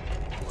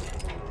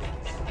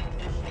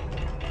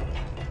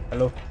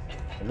 Hello,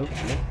 hello,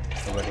 hello.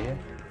 Over here.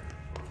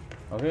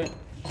 Okay,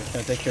 just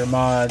gonna take your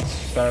mods.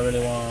 So I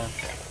really want.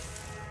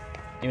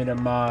 Give me the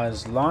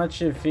mods.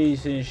 Launch it,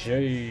 feast and show.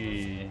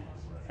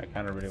 I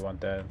kind of really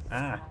want that.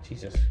 Ah,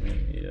 Jesus.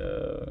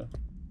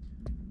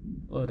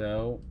 Load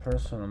out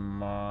personal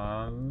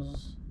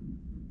mods.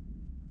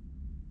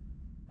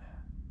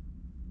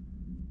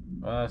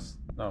 Well, that's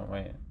no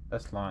wait.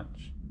 Let's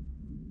launch.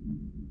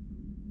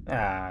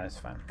 Ah, it's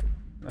fine.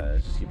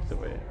 Let's just keep it the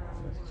way.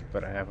 Let's keep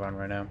what I have on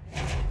right now.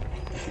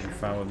 That should be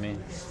fine with me.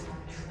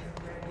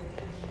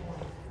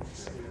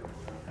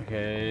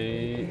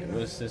 Okay,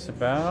 what's this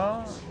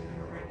about?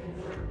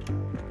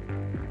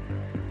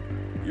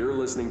 You're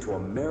listening to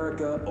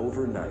America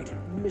Overnight,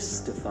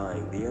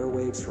 mystifying the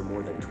airwaves for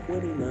more than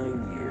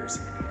 29 years.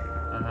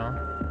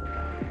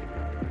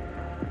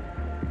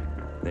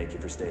 Thank you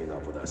for staying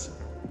up with us.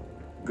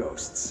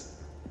 Ghosts.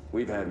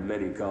 We've had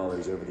many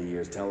callers over the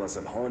years tell us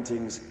of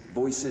hauntings,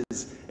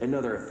 voices, and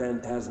other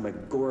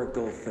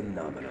phantasmagorical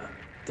phenomena.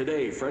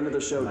 Today, friend of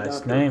the show, Nice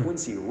Dr. name.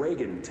 Quincy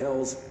Reagan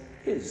tells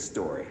his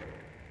story.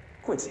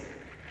 Quincy.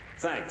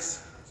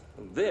 Thanks.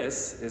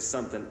 This is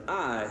something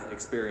I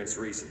experienced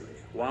recently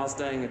while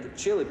staying at the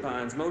Chili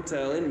Pines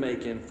Motel in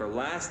Macon for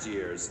last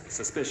year's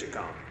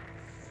SuspiciaCon.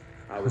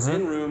 I was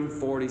in room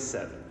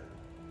 47.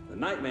 The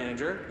night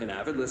manager, an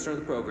avid listener of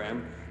the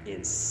program,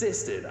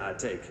 insisted I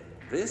take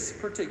this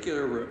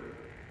particular room.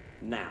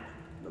 Now,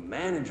 the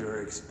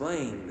manager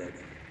explained that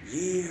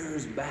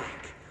years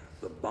back,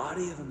 the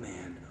body of a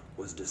man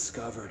was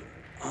discovered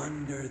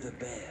under the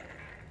bed,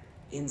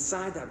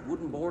 inside that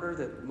wooden border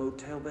that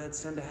motel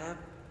beds tend to have.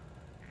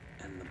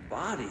 And the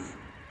body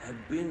had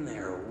been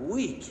there a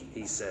week,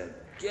 he said.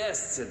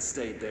 Guests had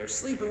stayed there,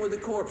 sleeping with the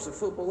corpse a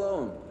foot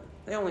below them.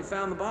 They only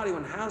found the body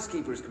when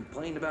housekeepers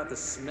complained about the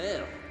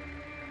smell.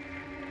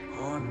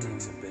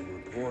 Hauntings have been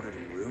reported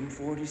in room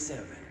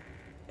 47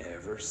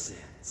 ever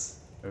since.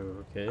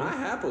 Okay. I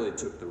happily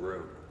took the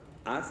room.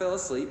 I fell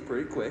asleep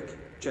pretty quick,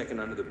 checking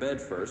under the bed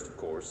first, of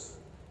course.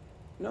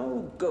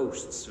 No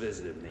ghosts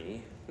visited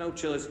me, no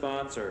chilly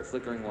spots or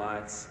flickering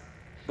lights.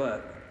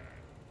 But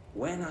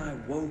when I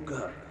woke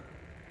up,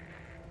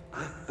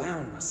 I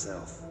found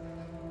myself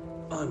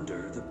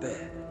under the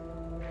bed.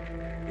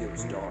 It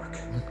was dark,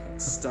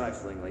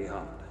 stiflingly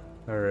hot.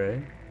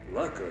 Alright.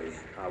 Luckily,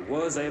 I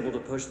was able to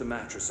push the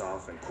mattress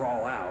off and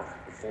crawl out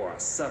before I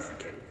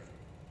suffocated.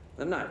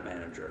 The night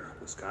manager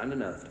was kind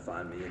enough to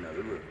find me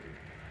another room.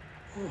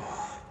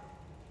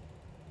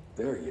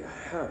 There you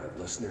have it,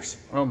 listeners.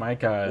 Oh my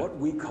god. What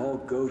we call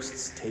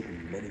ghosts take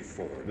many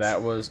forms.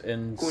 That was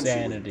Quincy was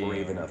insanity.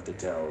 brave enough to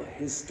tell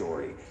his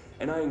story,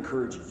 and I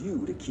encourage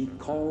you to keep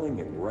calling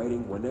and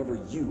writing whenever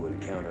you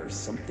encounter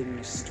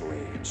something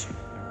strange,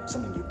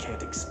 something you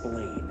can't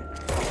explain.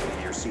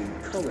 Maybe you're seeing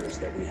colors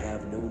that we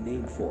have no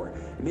name for.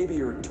 Maybe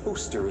your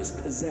toaster is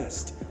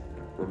possessed.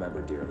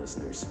 Remember, dear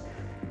listeners,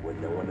 when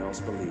no one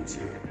else believes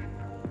you,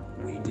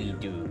 we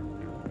do.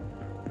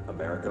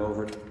 America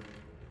over.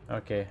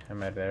 Okay,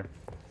 I'm out there.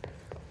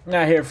 I'm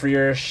not here for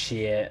your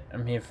shit.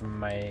 I'm here for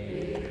my...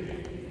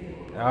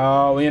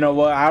 Oh, you know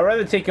what? I'd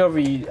rather take over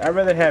you. I'd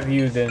rather have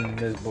you than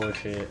this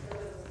bullshit.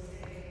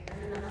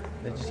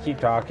 They just keep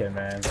talking,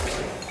 man.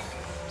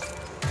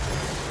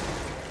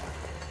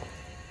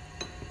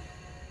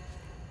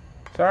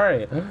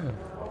 Sorry.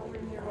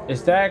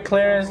 Is that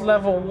clearance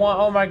level 1?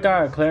 Oh my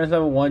god, clearance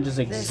level 1 just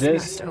This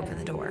exists. must open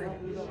the door.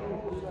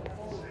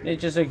 It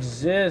just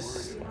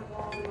exists.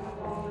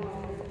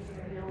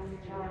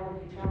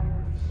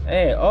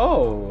 Hey,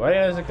 oh, why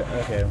is it?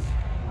 Okay.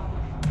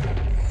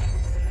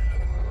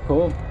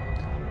 Cool.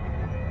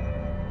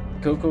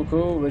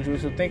 Cool.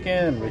 Ritual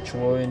thinking.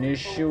 Ritual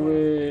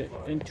initiate.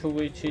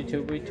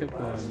 Intuitive.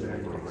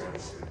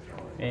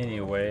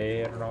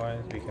 Anyway, I don't know why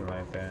I'm speaking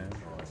like that.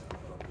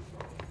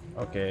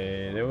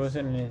 Okay, there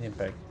wasn't anything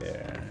back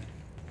there.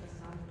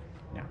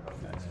 No,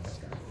 that's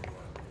not.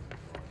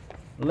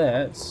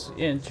 Let's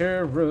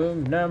enter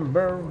room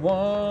number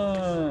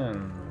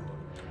 1.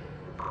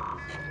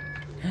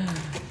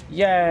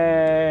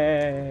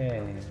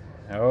 Yay!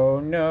 Oh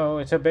no,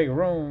 it's a big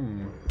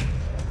room.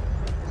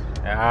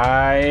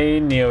 I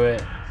knew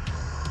it.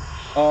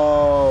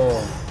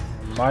 Oh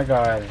my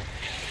god.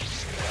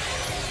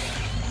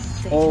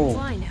 They Oh. can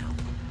fly now.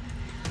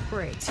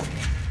 Great.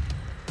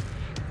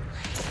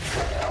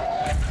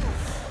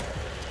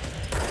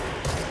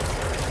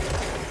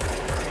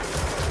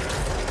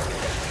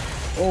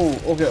 Oh,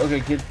 okay,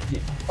 get.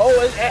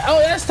 Oh,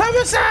 that's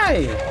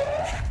Thomasai.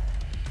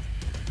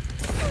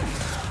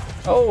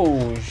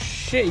 Oh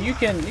shit, you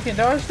can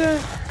dodge that?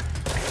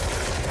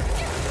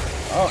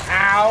 Oh,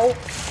 ow.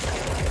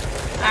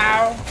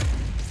 Ow.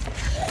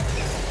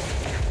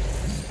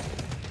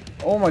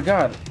 Oh my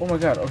god.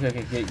 Okay,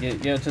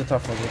 get to the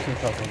top floor, get to the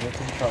top floor.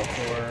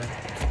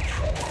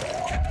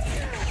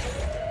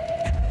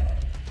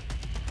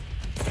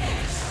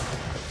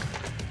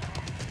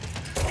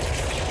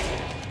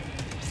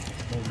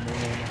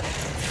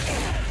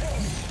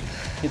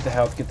 Get the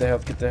health.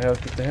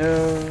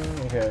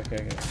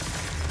 Okay.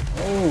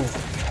 Oh.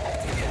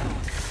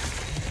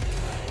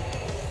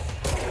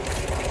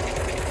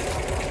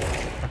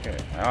 Okay,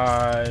 I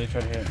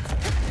try to hit.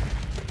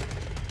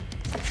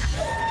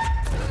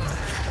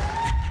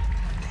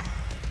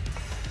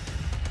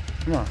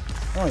 Come on,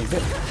 you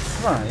bitch.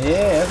 Come on,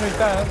 yeah, that's what he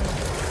thought.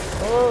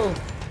 Oh.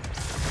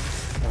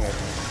 Okay.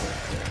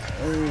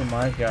 Oh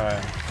my god.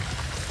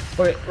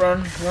 Okay, run.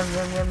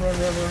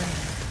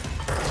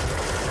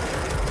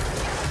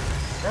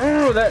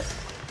 Oh, that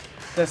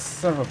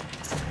son of a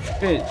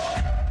bitch.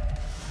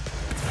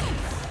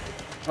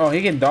 Oh,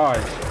 he can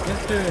dodge.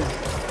 This dude.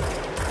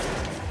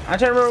 I'm trying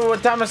to remember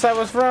what Thomasai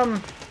was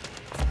from.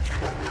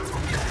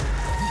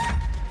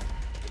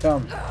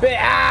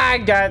 I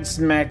got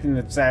smacked in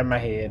the side of my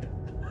head.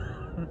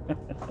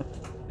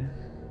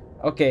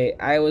 Okay,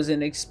 I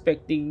wasn't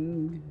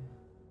expecting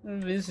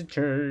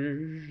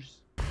visitors.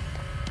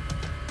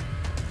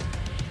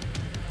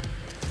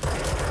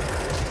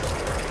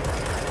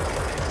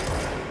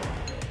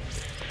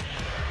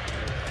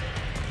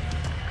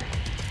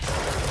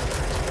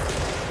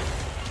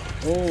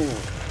 Oh,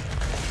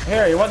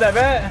 here, you want that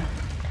bat?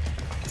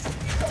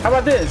 How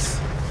about this?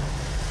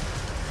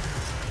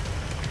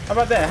 How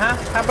about that, huh?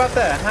 How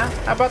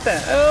about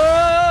that?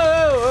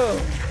 Oh!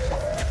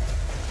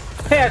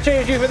 Hey, I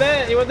traded you for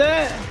that. You want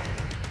that?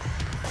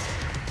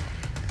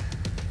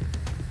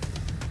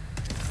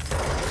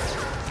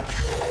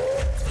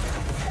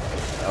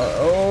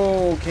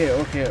 Oh, okay.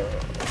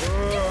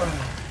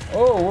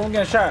 Oh, I'm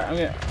getting shot.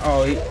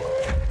 Oh,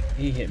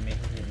 he hit me.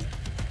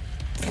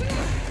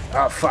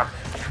 Oh, fuck.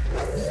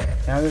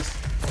 Now this.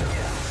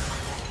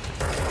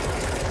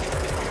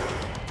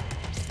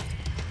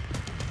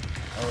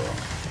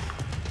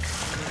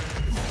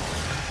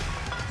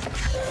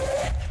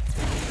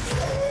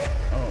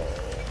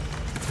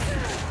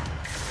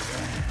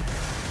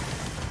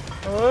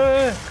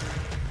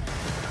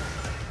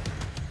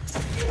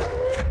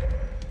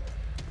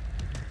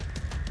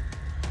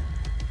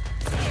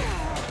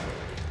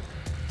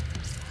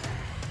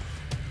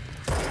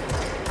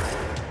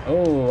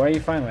 Oh, why are you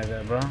fighting like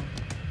that, bro?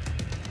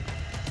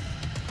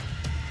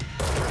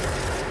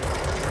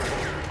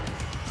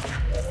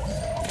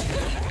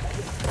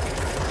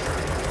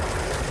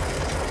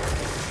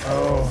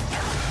 Oh.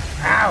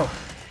 Ow!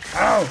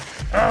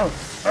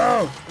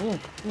 Ooh.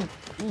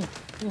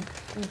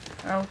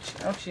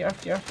 Ouchie.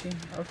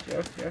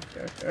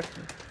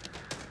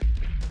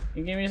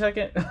 You give me a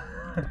second?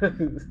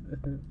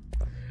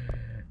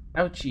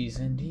 Ouchies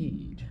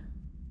indeed.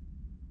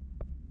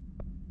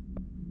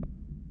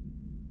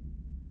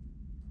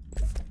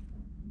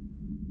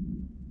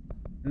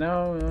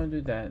 No, don't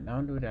do that.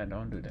 Don't do that.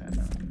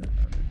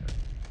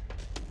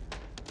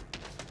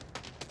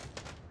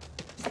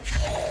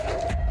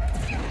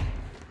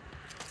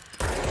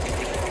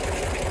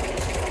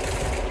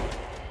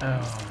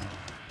 Oh.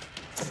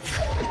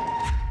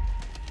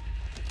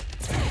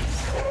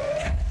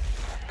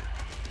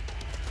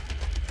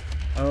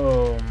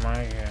 Oh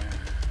my god.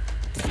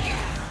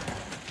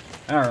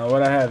 I don't know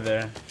what I had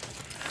there.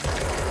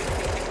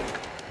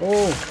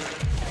 Oh,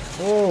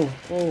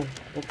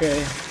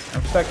 okay.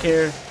 I'm stuck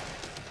here.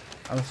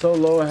 I'm so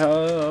low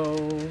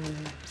health.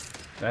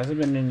 There hasn't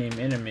been any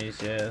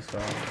enemies yet, so.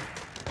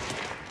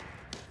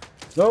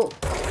 No.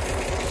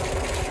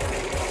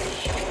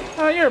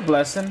 Oh, you're a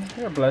blessing.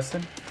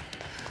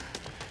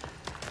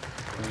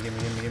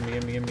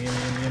 Gimme.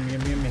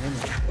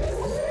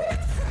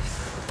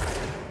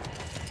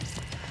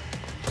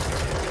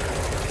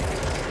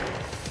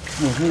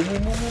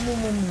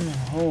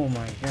 Oh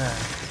my god.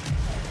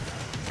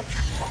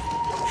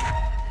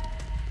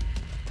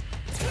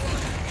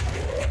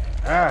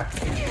 Ah!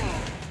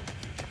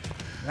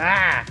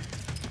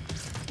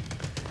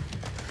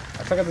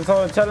 I took out the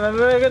whole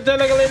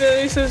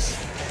telekinesis.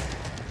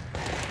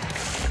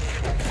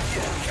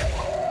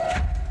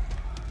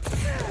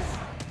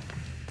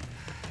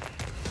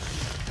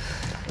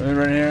 Let me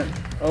run here.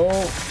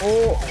 Oh!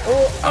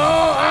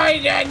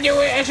 I knew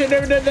it. I should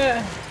never done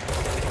that.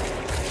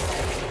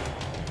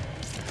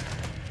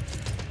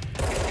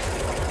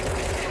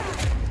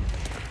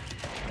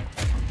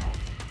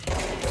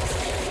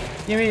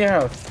 Give me your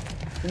health.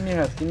 Give me your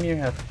health. Give me your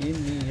health. Give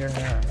me your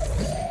health.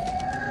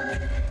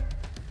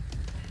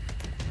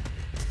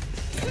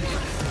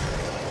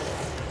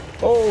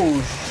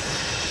 Oh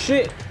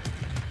shit.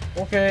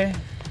 Okay.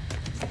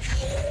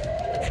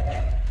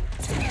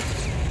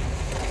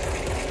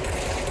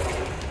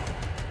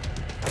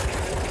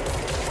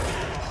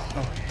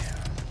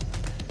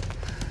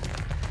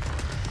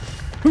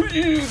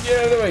 Get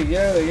out of the way,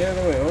 get out of the way, get out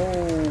of the way. Oh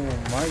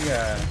my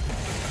god.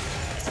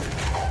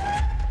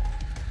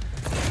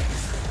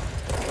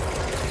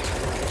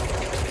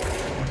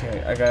 Okay,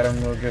 I got him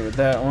real good with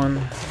that one.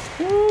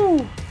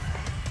 Woo!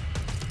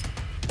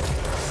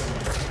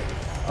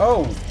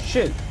 Oh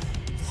shit.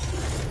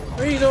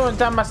 What are you doing,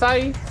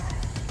 Tamasai?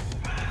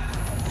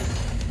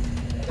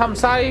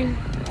 Tamasai?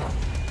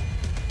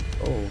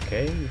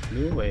 Okay, you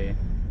flew away.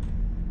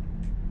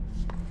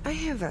 I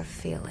have a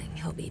feeling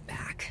he'll be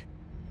back.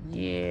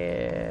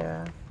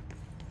 Yeah.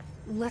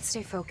 Let's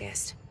stay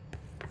focused.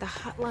 The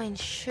hotline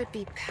should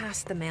be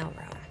past the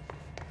mailroom.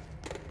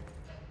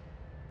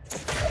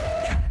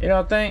 You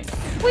don't think?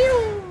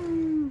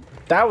 Whee!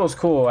 That was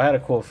cool. I had a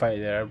cool fight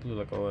there. I blew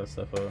like all that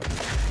stuff up.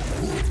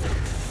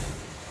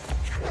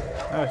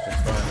 That was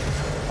just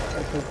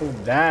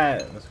fun.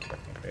 That was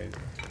fucking crazy.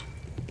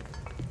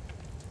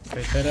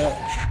 Pick that up.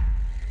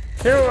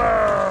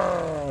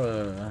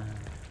 Hero!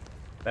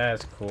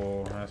 That's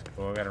cool. That's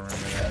cool. I gotta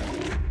remember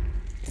that.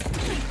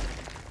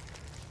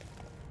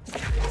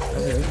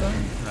 Is it this one?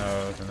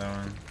 No, it's another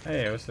one.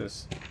 Hey, what's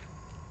this?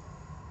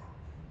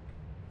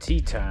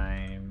 Tea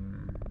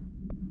time.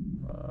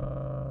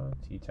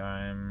 Tea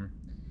time.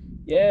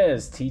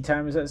 Yes, tea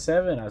time is at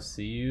 7. I'll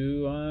see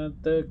you on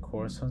the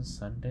course on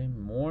Sunday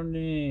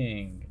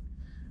morning.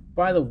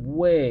 By the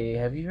way,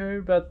 have you heard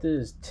about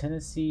this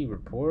Tennessee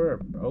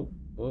report? Oh,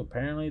 well,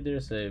 apparently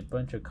there's a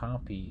bunch of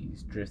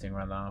copies drifting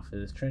around the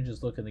office. Trench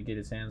is looking to get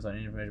his hands on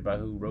information about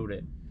who wrote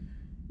it.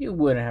 You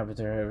wouldn't happen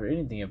to hear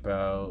anything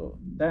about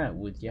that,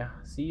 would ya?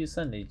 See you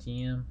Sunday,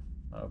 TM.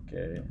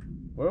 Okay.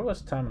 Where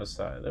was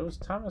Thomasai? There was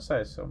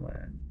Thomasai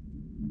somewhere.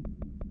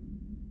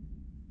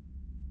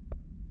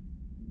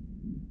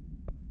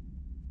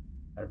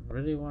 I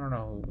really want to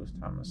know who was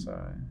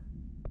Thomasai.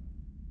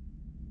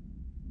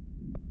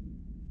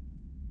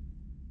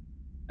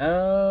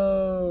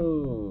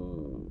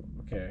 Oh.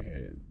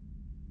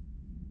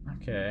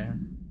 Okay.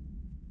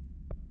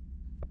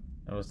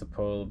 That was the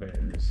polar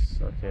bears.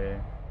 Okay.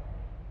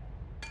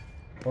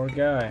 Poor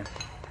guy.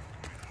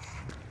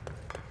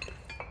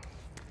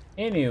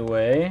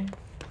 Anyway,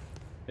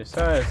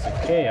 besides the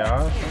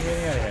chaos, I'm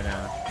getting out of here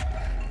now.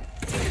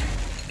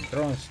 I'm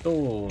throwing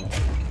stools.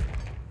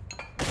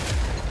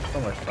 So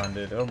much fun,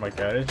 dude. Oh my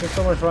god, it's just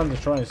so much fun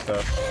destroying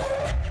stuff.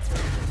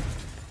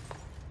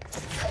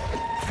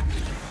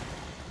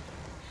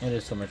 It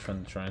is so much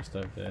fun destroying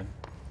stuff, dude.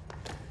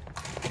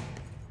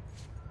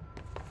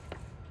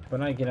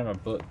 But I get him a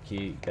book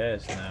key.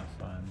 That's not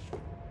fun.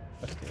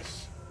 What's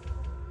this?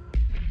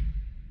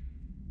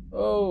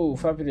 Oh,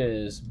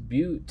 fabulous.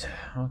 Butte.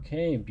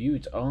 Okay,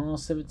 Butte. All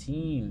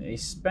 17. A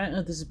span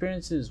of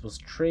disappearances was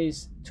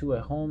traced to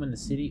a home in the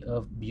city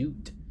of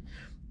Butte,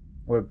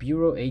 where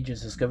Bureau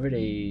agents discovered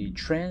a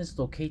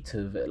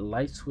translocative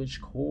light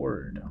switch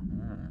cord.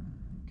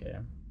 Okay.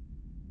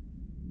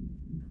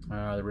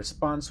 The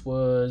response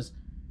was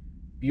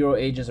Bureau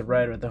agents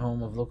arrived at the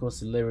home of local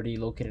celebrity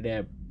located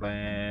at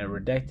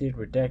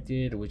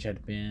redacted, which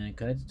had been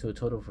connected to a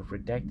total of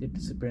redacted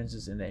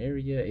disappearances in the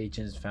area.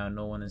 Agents found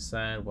no one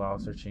inside while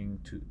searching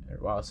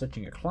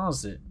a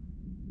closet.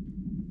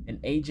 An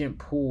agent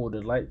pulled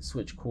the light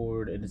switch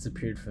cord and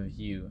disappeared from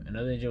view.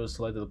 Another agent was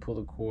selected to pull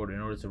the cord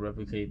in order to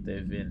replicate the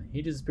event.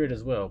 He disappeared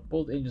as well.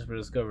 Both agents were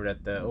discovered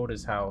at the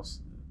Otis house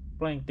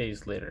blank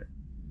days later.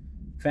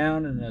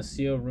 Found in a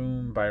sealed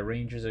room by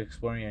rangers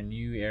exploring a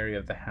new area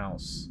of the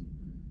house.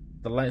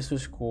 The light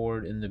switch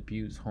cord in the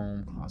Butte's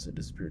home closet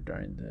disappeared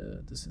during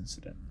this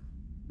incident.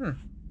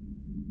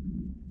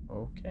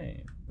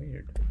 Okay,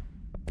 weird.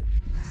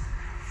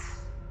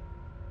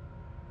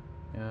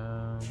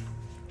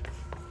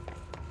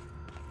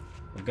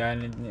 We got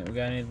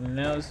anything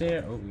else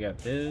here? Oh, we got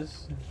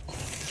this.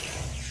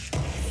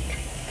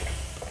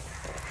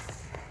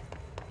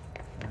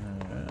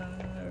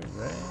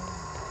 Alright.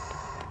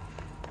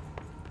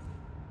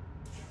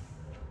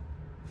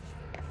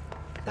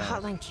 The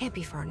hotline can't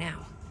be far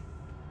now.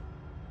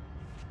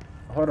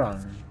 Hold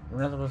on.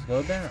 We're not supposed to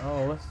go there?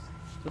 Oh,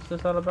 what's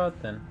this all about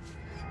then?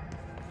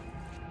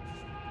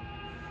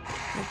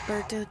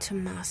 Roberto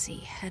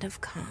Tomasi, head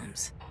of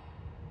comms.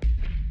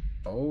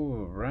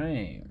 Oh,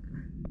 right.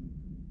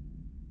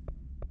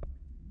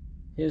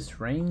 His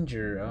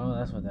ranger. Oh,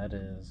 that's what that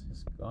is.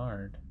 His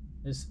guard.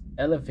 His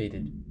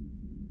elevated.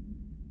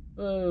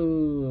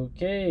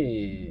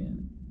 Okay.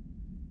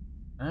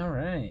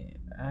 Alright.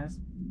 That's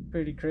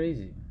pretty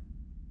crazy.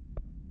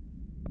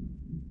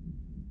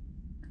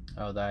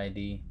 Oh, the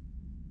ID.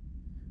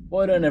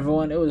 Well done,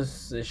 everyone. It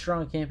was a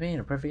strong campaign.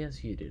 A perfect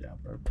executed,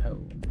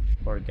 Alberto.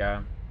 Poor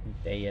guy.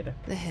 Dead.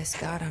 The hiss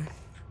got him.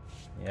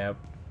 Yep.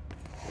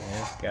 The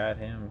hiss got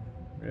him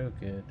real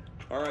good.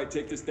 All right,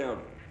 take this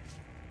down.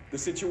 The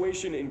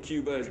situation in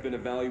Cuba has been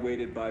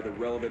evaluated by the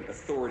relevant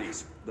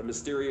authorities. The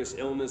mysterious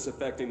illness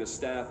affecting the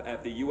staff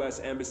at the U.S.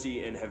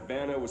 Embassy in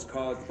Havana was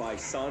caused by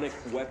sonic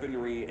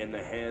weaponry in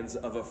the hands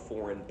of a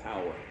foreign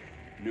power.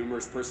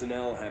 Numerous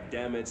personnel have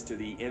damage to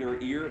the inner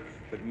ear,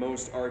 but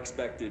most are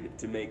expected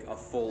to make a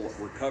full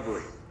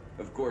recovery.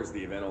 Of course,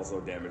 the event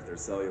also damaged their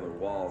cellular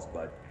walls,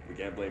 but we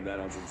can't blame that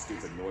on some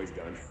stupid noise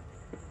gun.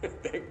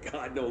 Thank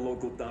God no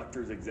local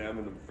doctors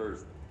examined them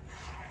first.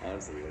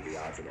 Honestly, the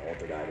odds an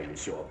altered item would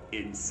show up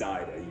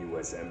inside a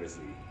U.S.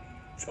 embassy.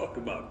 Talk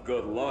about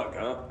good luck,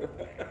 huh?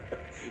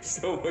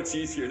 So much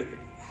easier to...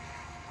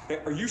 Hey,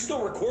 are you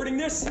still recording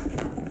this?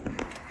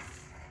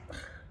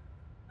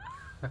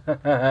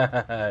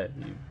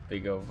 You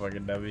big old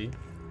fucking dummy.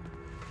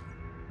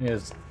 He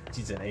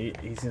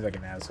seems like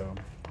an asshole.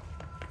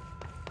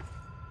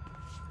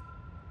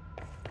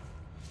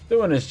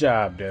 Doing his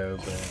job though,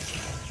 but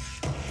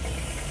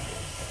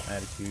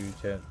attitude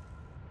chat. Is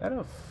that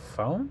a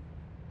phone?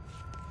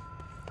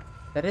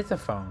 That is a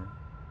phone.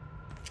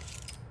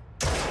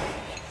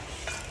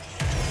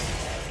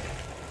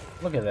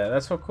 Look at that.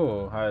 That's so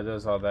cool how it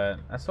does all that.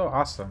 That's so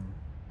awesome.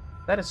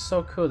 That is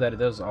so cool that it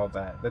does all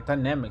that. The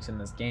dynamics in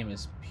this game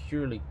is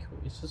purely cool.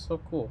 It's just so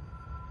cool.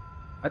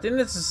 I think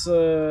this is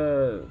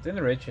I think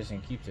the ray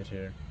tracing keeps it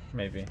here.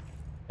 Maybe.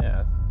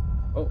 Yeah.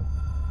 Oh.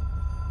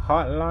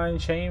 Hotline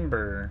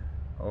chamber.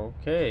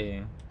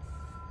 Okay.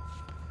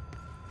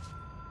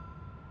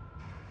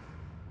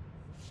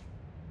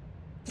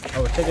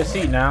 Oh, take a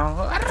seat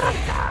now.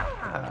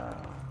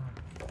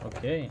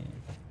 Okay.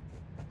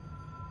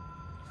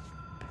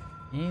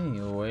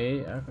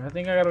 Anyway, I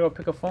think I gotta go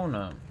pick a phone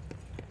up.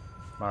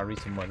 I'll read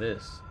some more of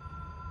this.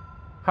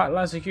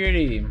 Hotline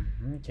security.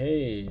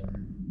 Okay.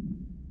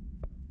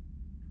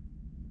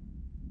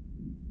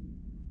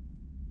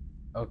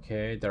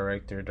 Okay,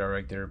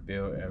 director,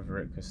 Bill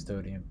Everett,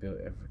 custodian, Bill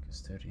Everett,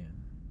 custodian.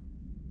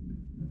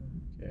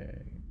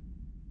 Okay.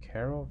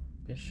 Carol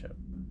Bishop.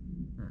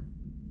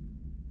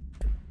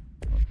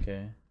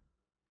 Okay.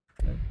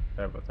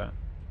 Sorry about that.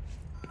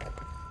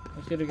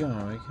 Let's get it going.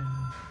 We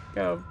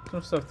got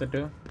some stuff to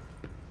do.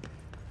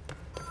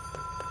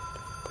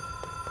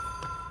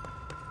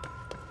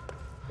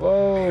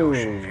 Whoa. The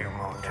Ocean View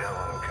Motel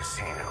and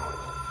Casino.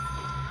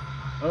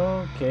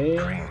 Okay.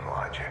 Dream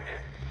Logic.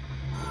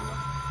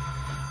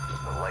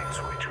 The light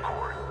switch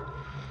cord.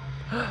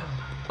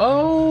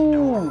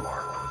 Oh.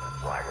 Marked with a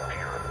black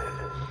pyramid.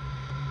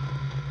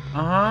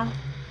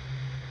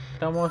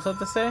 Got more stuff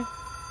to say?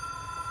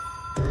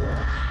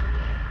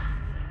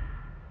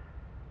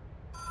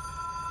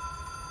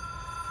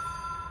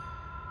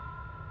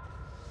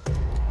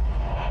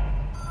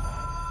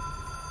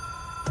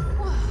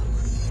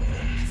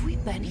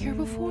 Been here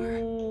before?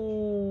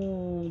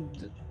 Ooh.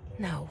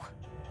 No.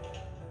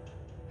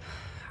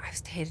 I've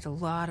stayed at a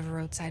lot of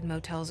roadside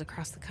motels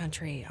across the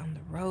country, on the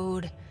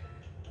road,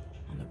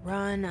 on the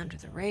run, under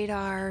the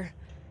radar.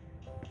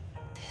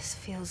 This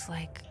feels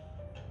like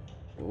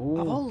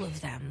all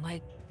of them,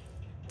 like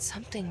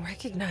something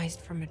recognized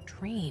from a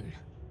dream.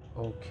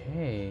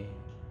 Okay.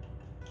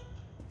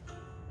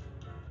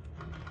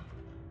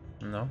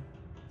 No.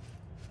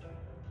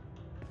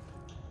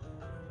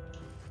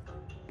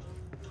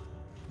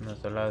 No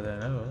se la de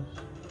nuevos.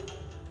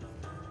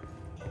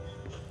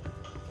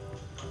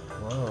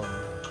 Whoa.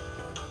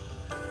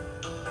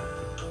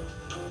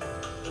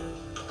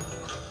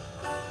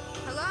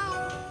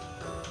 Hello?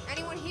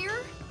 Anyone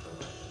here?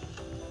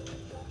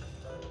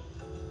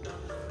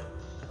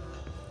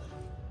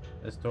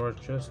 This door's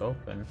just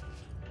open.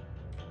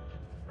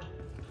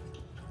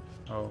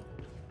 Oh.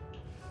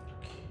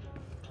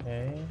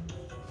 Okay.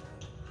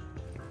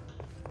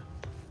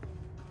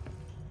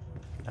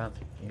 I don't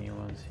think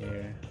anyone's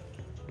here.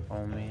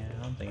 Oh man,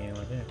 I don't think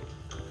anyone's here.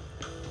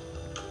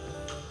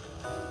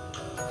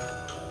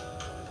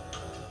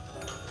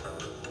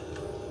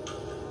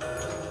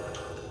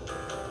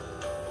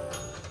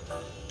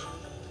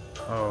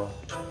 Oh,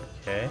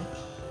 okay.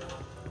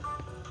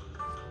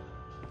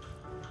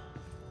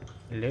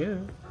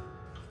 Hello?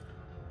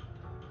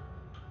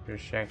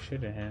 There's Shaq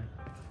shit in here.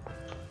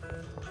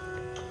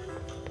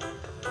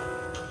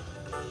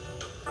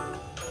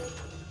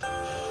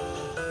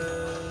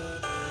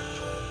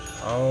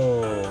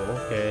 Oh,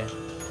 okay.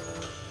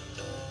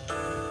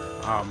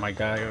 Oh my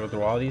god, I gotta go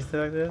through all these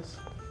like this?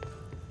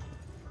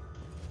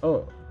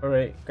 Oh,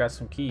 alright, got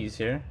some keys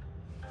here.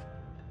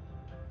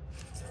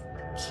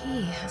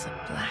 Key has a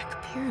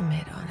black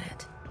pyramid on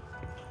it.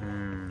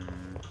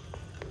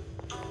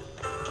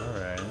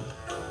 Alright.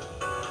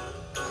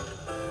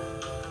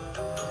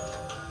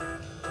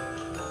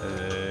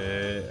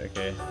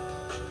 Okay.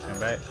 Come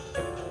back.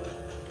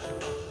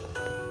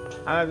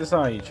 I like the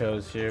song you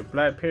chose here.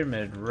 Black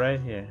Pyramid right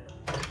here.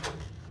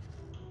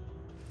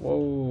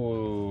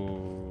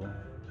 Whoa.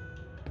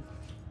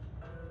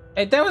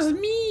 Hey, that was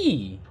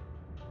me!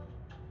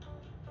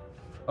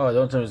 Oh,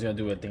 don't tell me it's gonna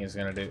do what I think it's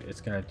gonna do.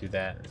 It's gonna do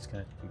that. It's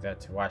gonna do that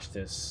to watch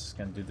this. It's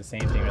gonna do the same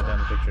thing right there in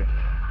the picture.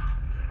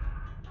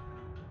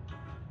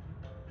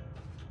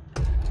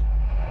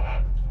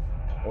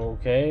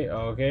 Okay,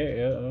 okay,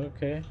 yeah,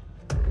 okay.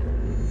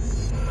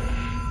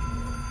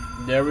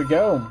 There we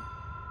go.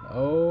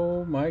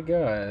 Oh my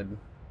god.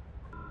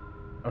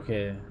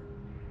 Okay.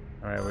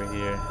 Alright, we're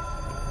here.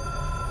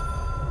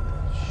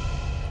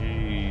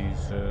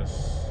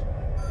 Jesus.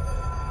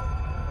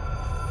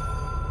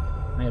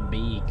 They're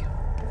big.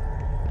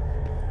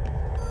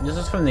 This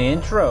is from the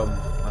intro,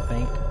 I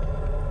think.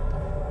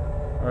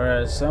 Or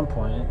at some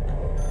point.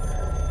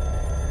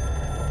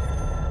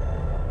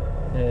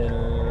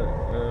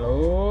 Hello.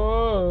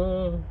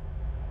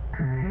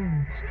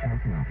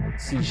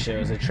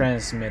 Seashells, a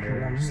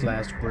transmitter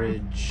 /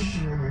 bridge.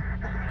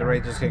 The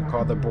Rangers can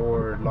call the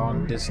board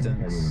long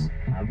distance.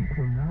 Oh,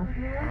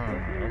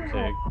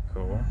 okay,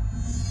 cool.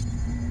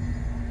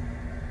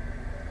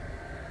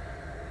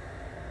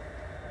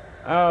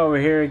 Oh, we're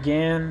here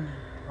again.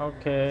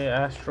 Okay,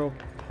 Astral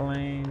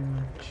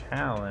Plane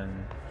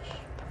Challenge.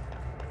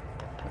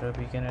 What are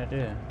we gonna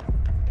do?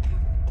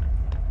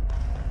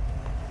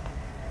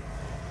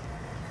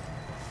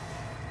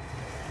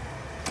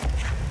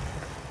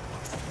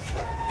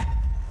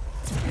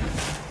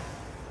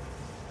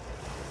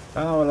 I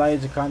don't know what allow you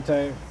to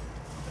contact.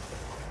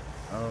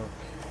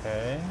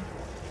 Okay.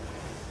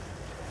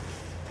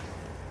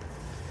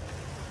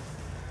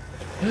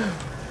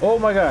 Oh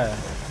my god.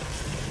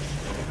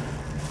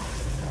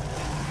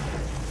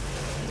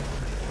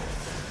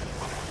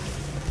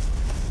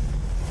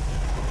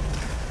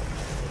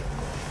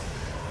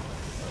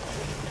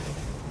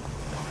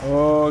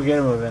 Oh, get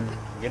it moving.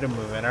 Get it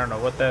moving. I don't know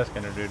what that's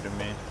gonna do to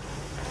me.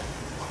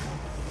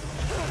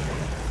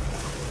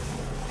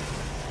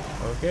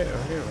 Okay,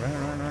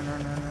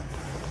 run.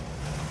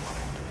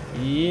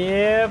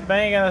 Yep, I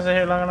ain't gonna sit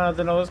here long enough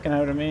to know what's gonna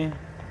happen to me.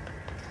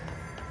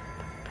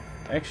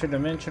 Extra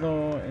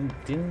dimensional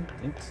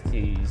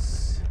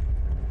entities.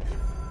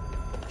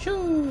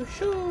 Shoo!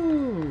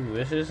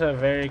 This is a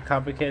very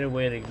complicated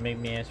way to make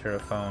me answer a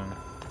phone.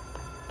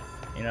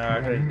 You know,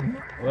 actually,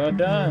 well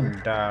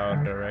done,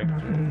 dial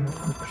director.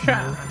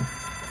 Shot.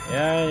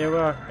 Yeah, you're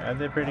welcome. I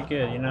did pretty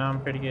good. You know, I'm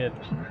pretty good.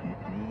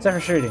 Except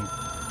for shooting.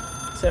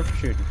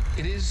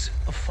 It is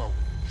a phone.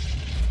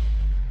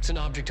 It's an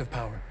object of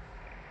power.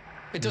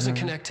 It doesn't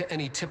connect to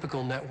any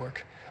typical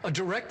network. A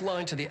direct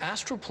line to the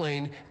astral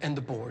plane and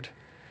the board.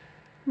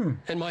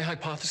 And my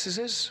hypothesis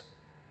is,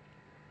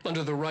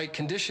 under the right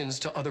conditions,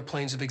 to other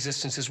planes of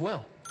existence as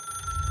well.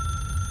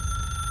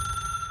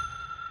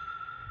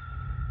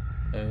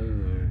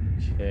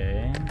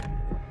 Okay.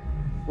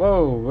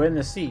 Whoa, we're in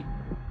the seat.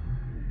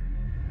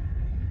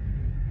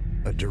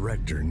 A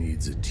director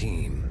needs a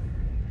team.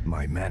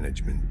 My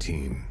management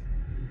team.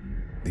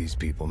 These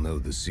people know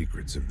the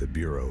secrets of the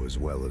Bureau as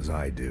well as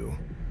I do.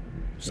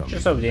 Some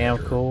You're so damn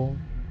better. cool.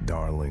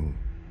 Darling,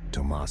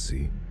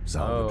 Tomasi,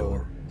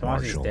 Salvador, Tomasi's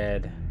Marshall.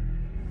 dead.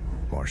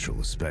 Marshall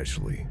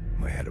especially,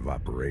 my head of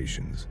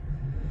operations.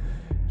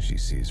 She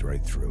sees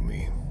right through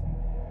me.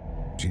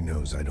 She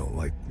knows I don't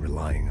like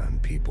relying on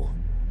people.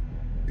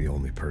 The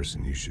only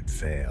person you should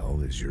fail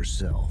is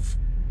yourself.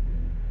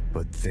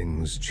 But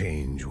things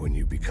change when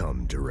you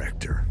become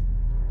director.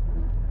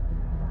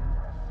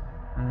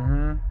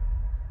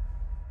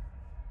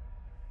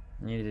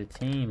 Needed a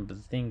team, but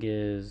the thing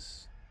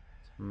is,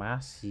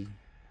 Tomasi,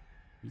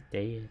 he's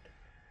dead.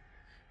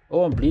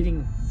 Oh, I'm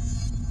bleeding.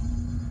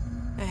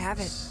 I have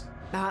it.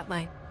 The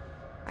hotline.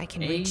 I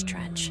can reach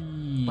Trench.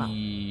 Well,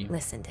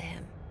 listen to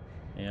him.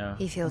 Yeah.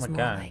 He feels oh my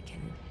more God. like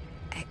an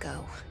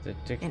echo. The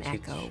ticket An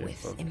echo ship,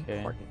 with okay.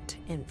 important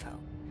info.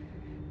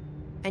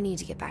 I need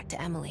to get back to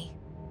Emily.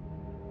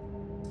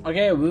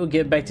 Okay, we'll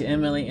get back to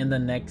Emily in the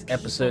next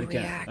People episode.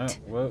 react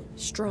whoa.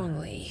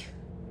 strongly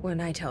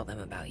when I tell them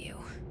about you.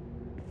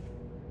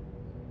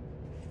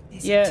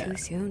 Is Yeah. it too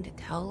soon to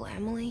tell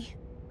Emily?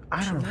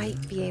 I She don't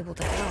might be able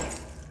to help.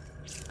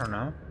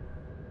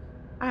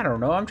 I don't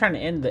know. I'm trying to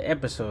end the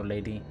episode,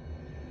 lady.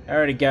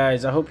 Alrighty,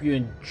 guys. I hope you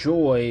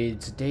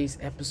enjoyed today's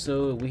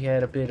episode. We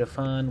had a bit of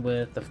fun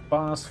with the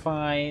boss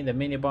fight, the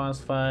mini boss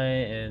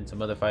fight, and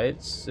some other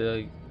fights.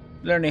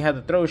 Learning how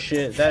to throw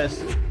shit. That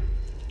is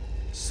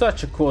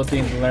such a cool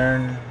thing to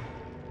learn.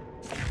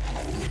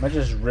 Am I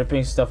just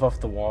ripping stuff off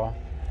the wall?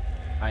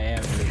 I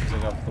am ripping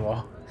stuff off the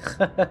wall.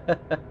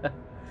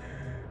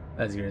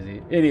 That's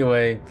crazy.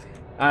 Anyway,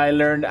 I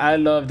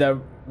love that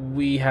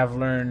we have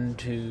learned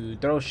to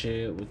throw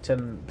shit with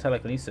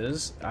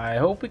telekinesis. I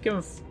hope we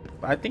can.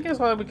 I think I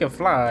saw that we can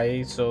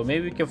fly, so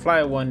maybe we can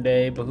fly one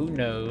day. But who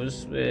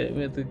knows?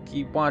 We have to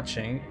keep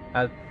watching.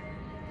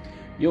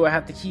 You'll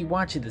have to keep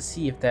watching to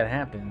see if that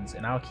happens,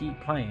 and I'll keep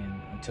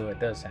playing until it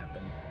does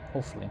happen.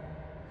 Hopefully.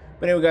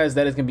 But anyway, guys,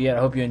 that is gonna be it. I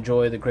hope you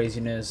enjoy the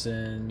craziness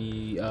and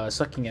me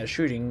sucking at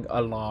shooting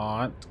a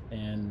lot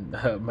and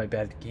my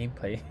bad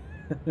gameplay.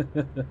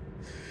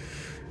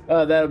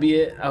 That'll be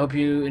it. I hope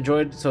you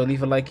enjoyed. So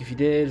leave a like if you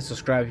did.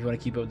 Subscribe if you want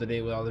to keep up to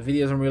date with all the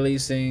videos I'm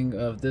releasing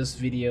of this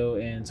video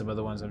and some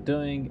other ones I'm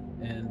doing.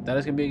 And that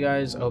is gonna be it,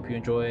 guys. I hope you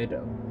enjoyed.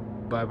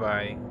 Bye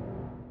bye.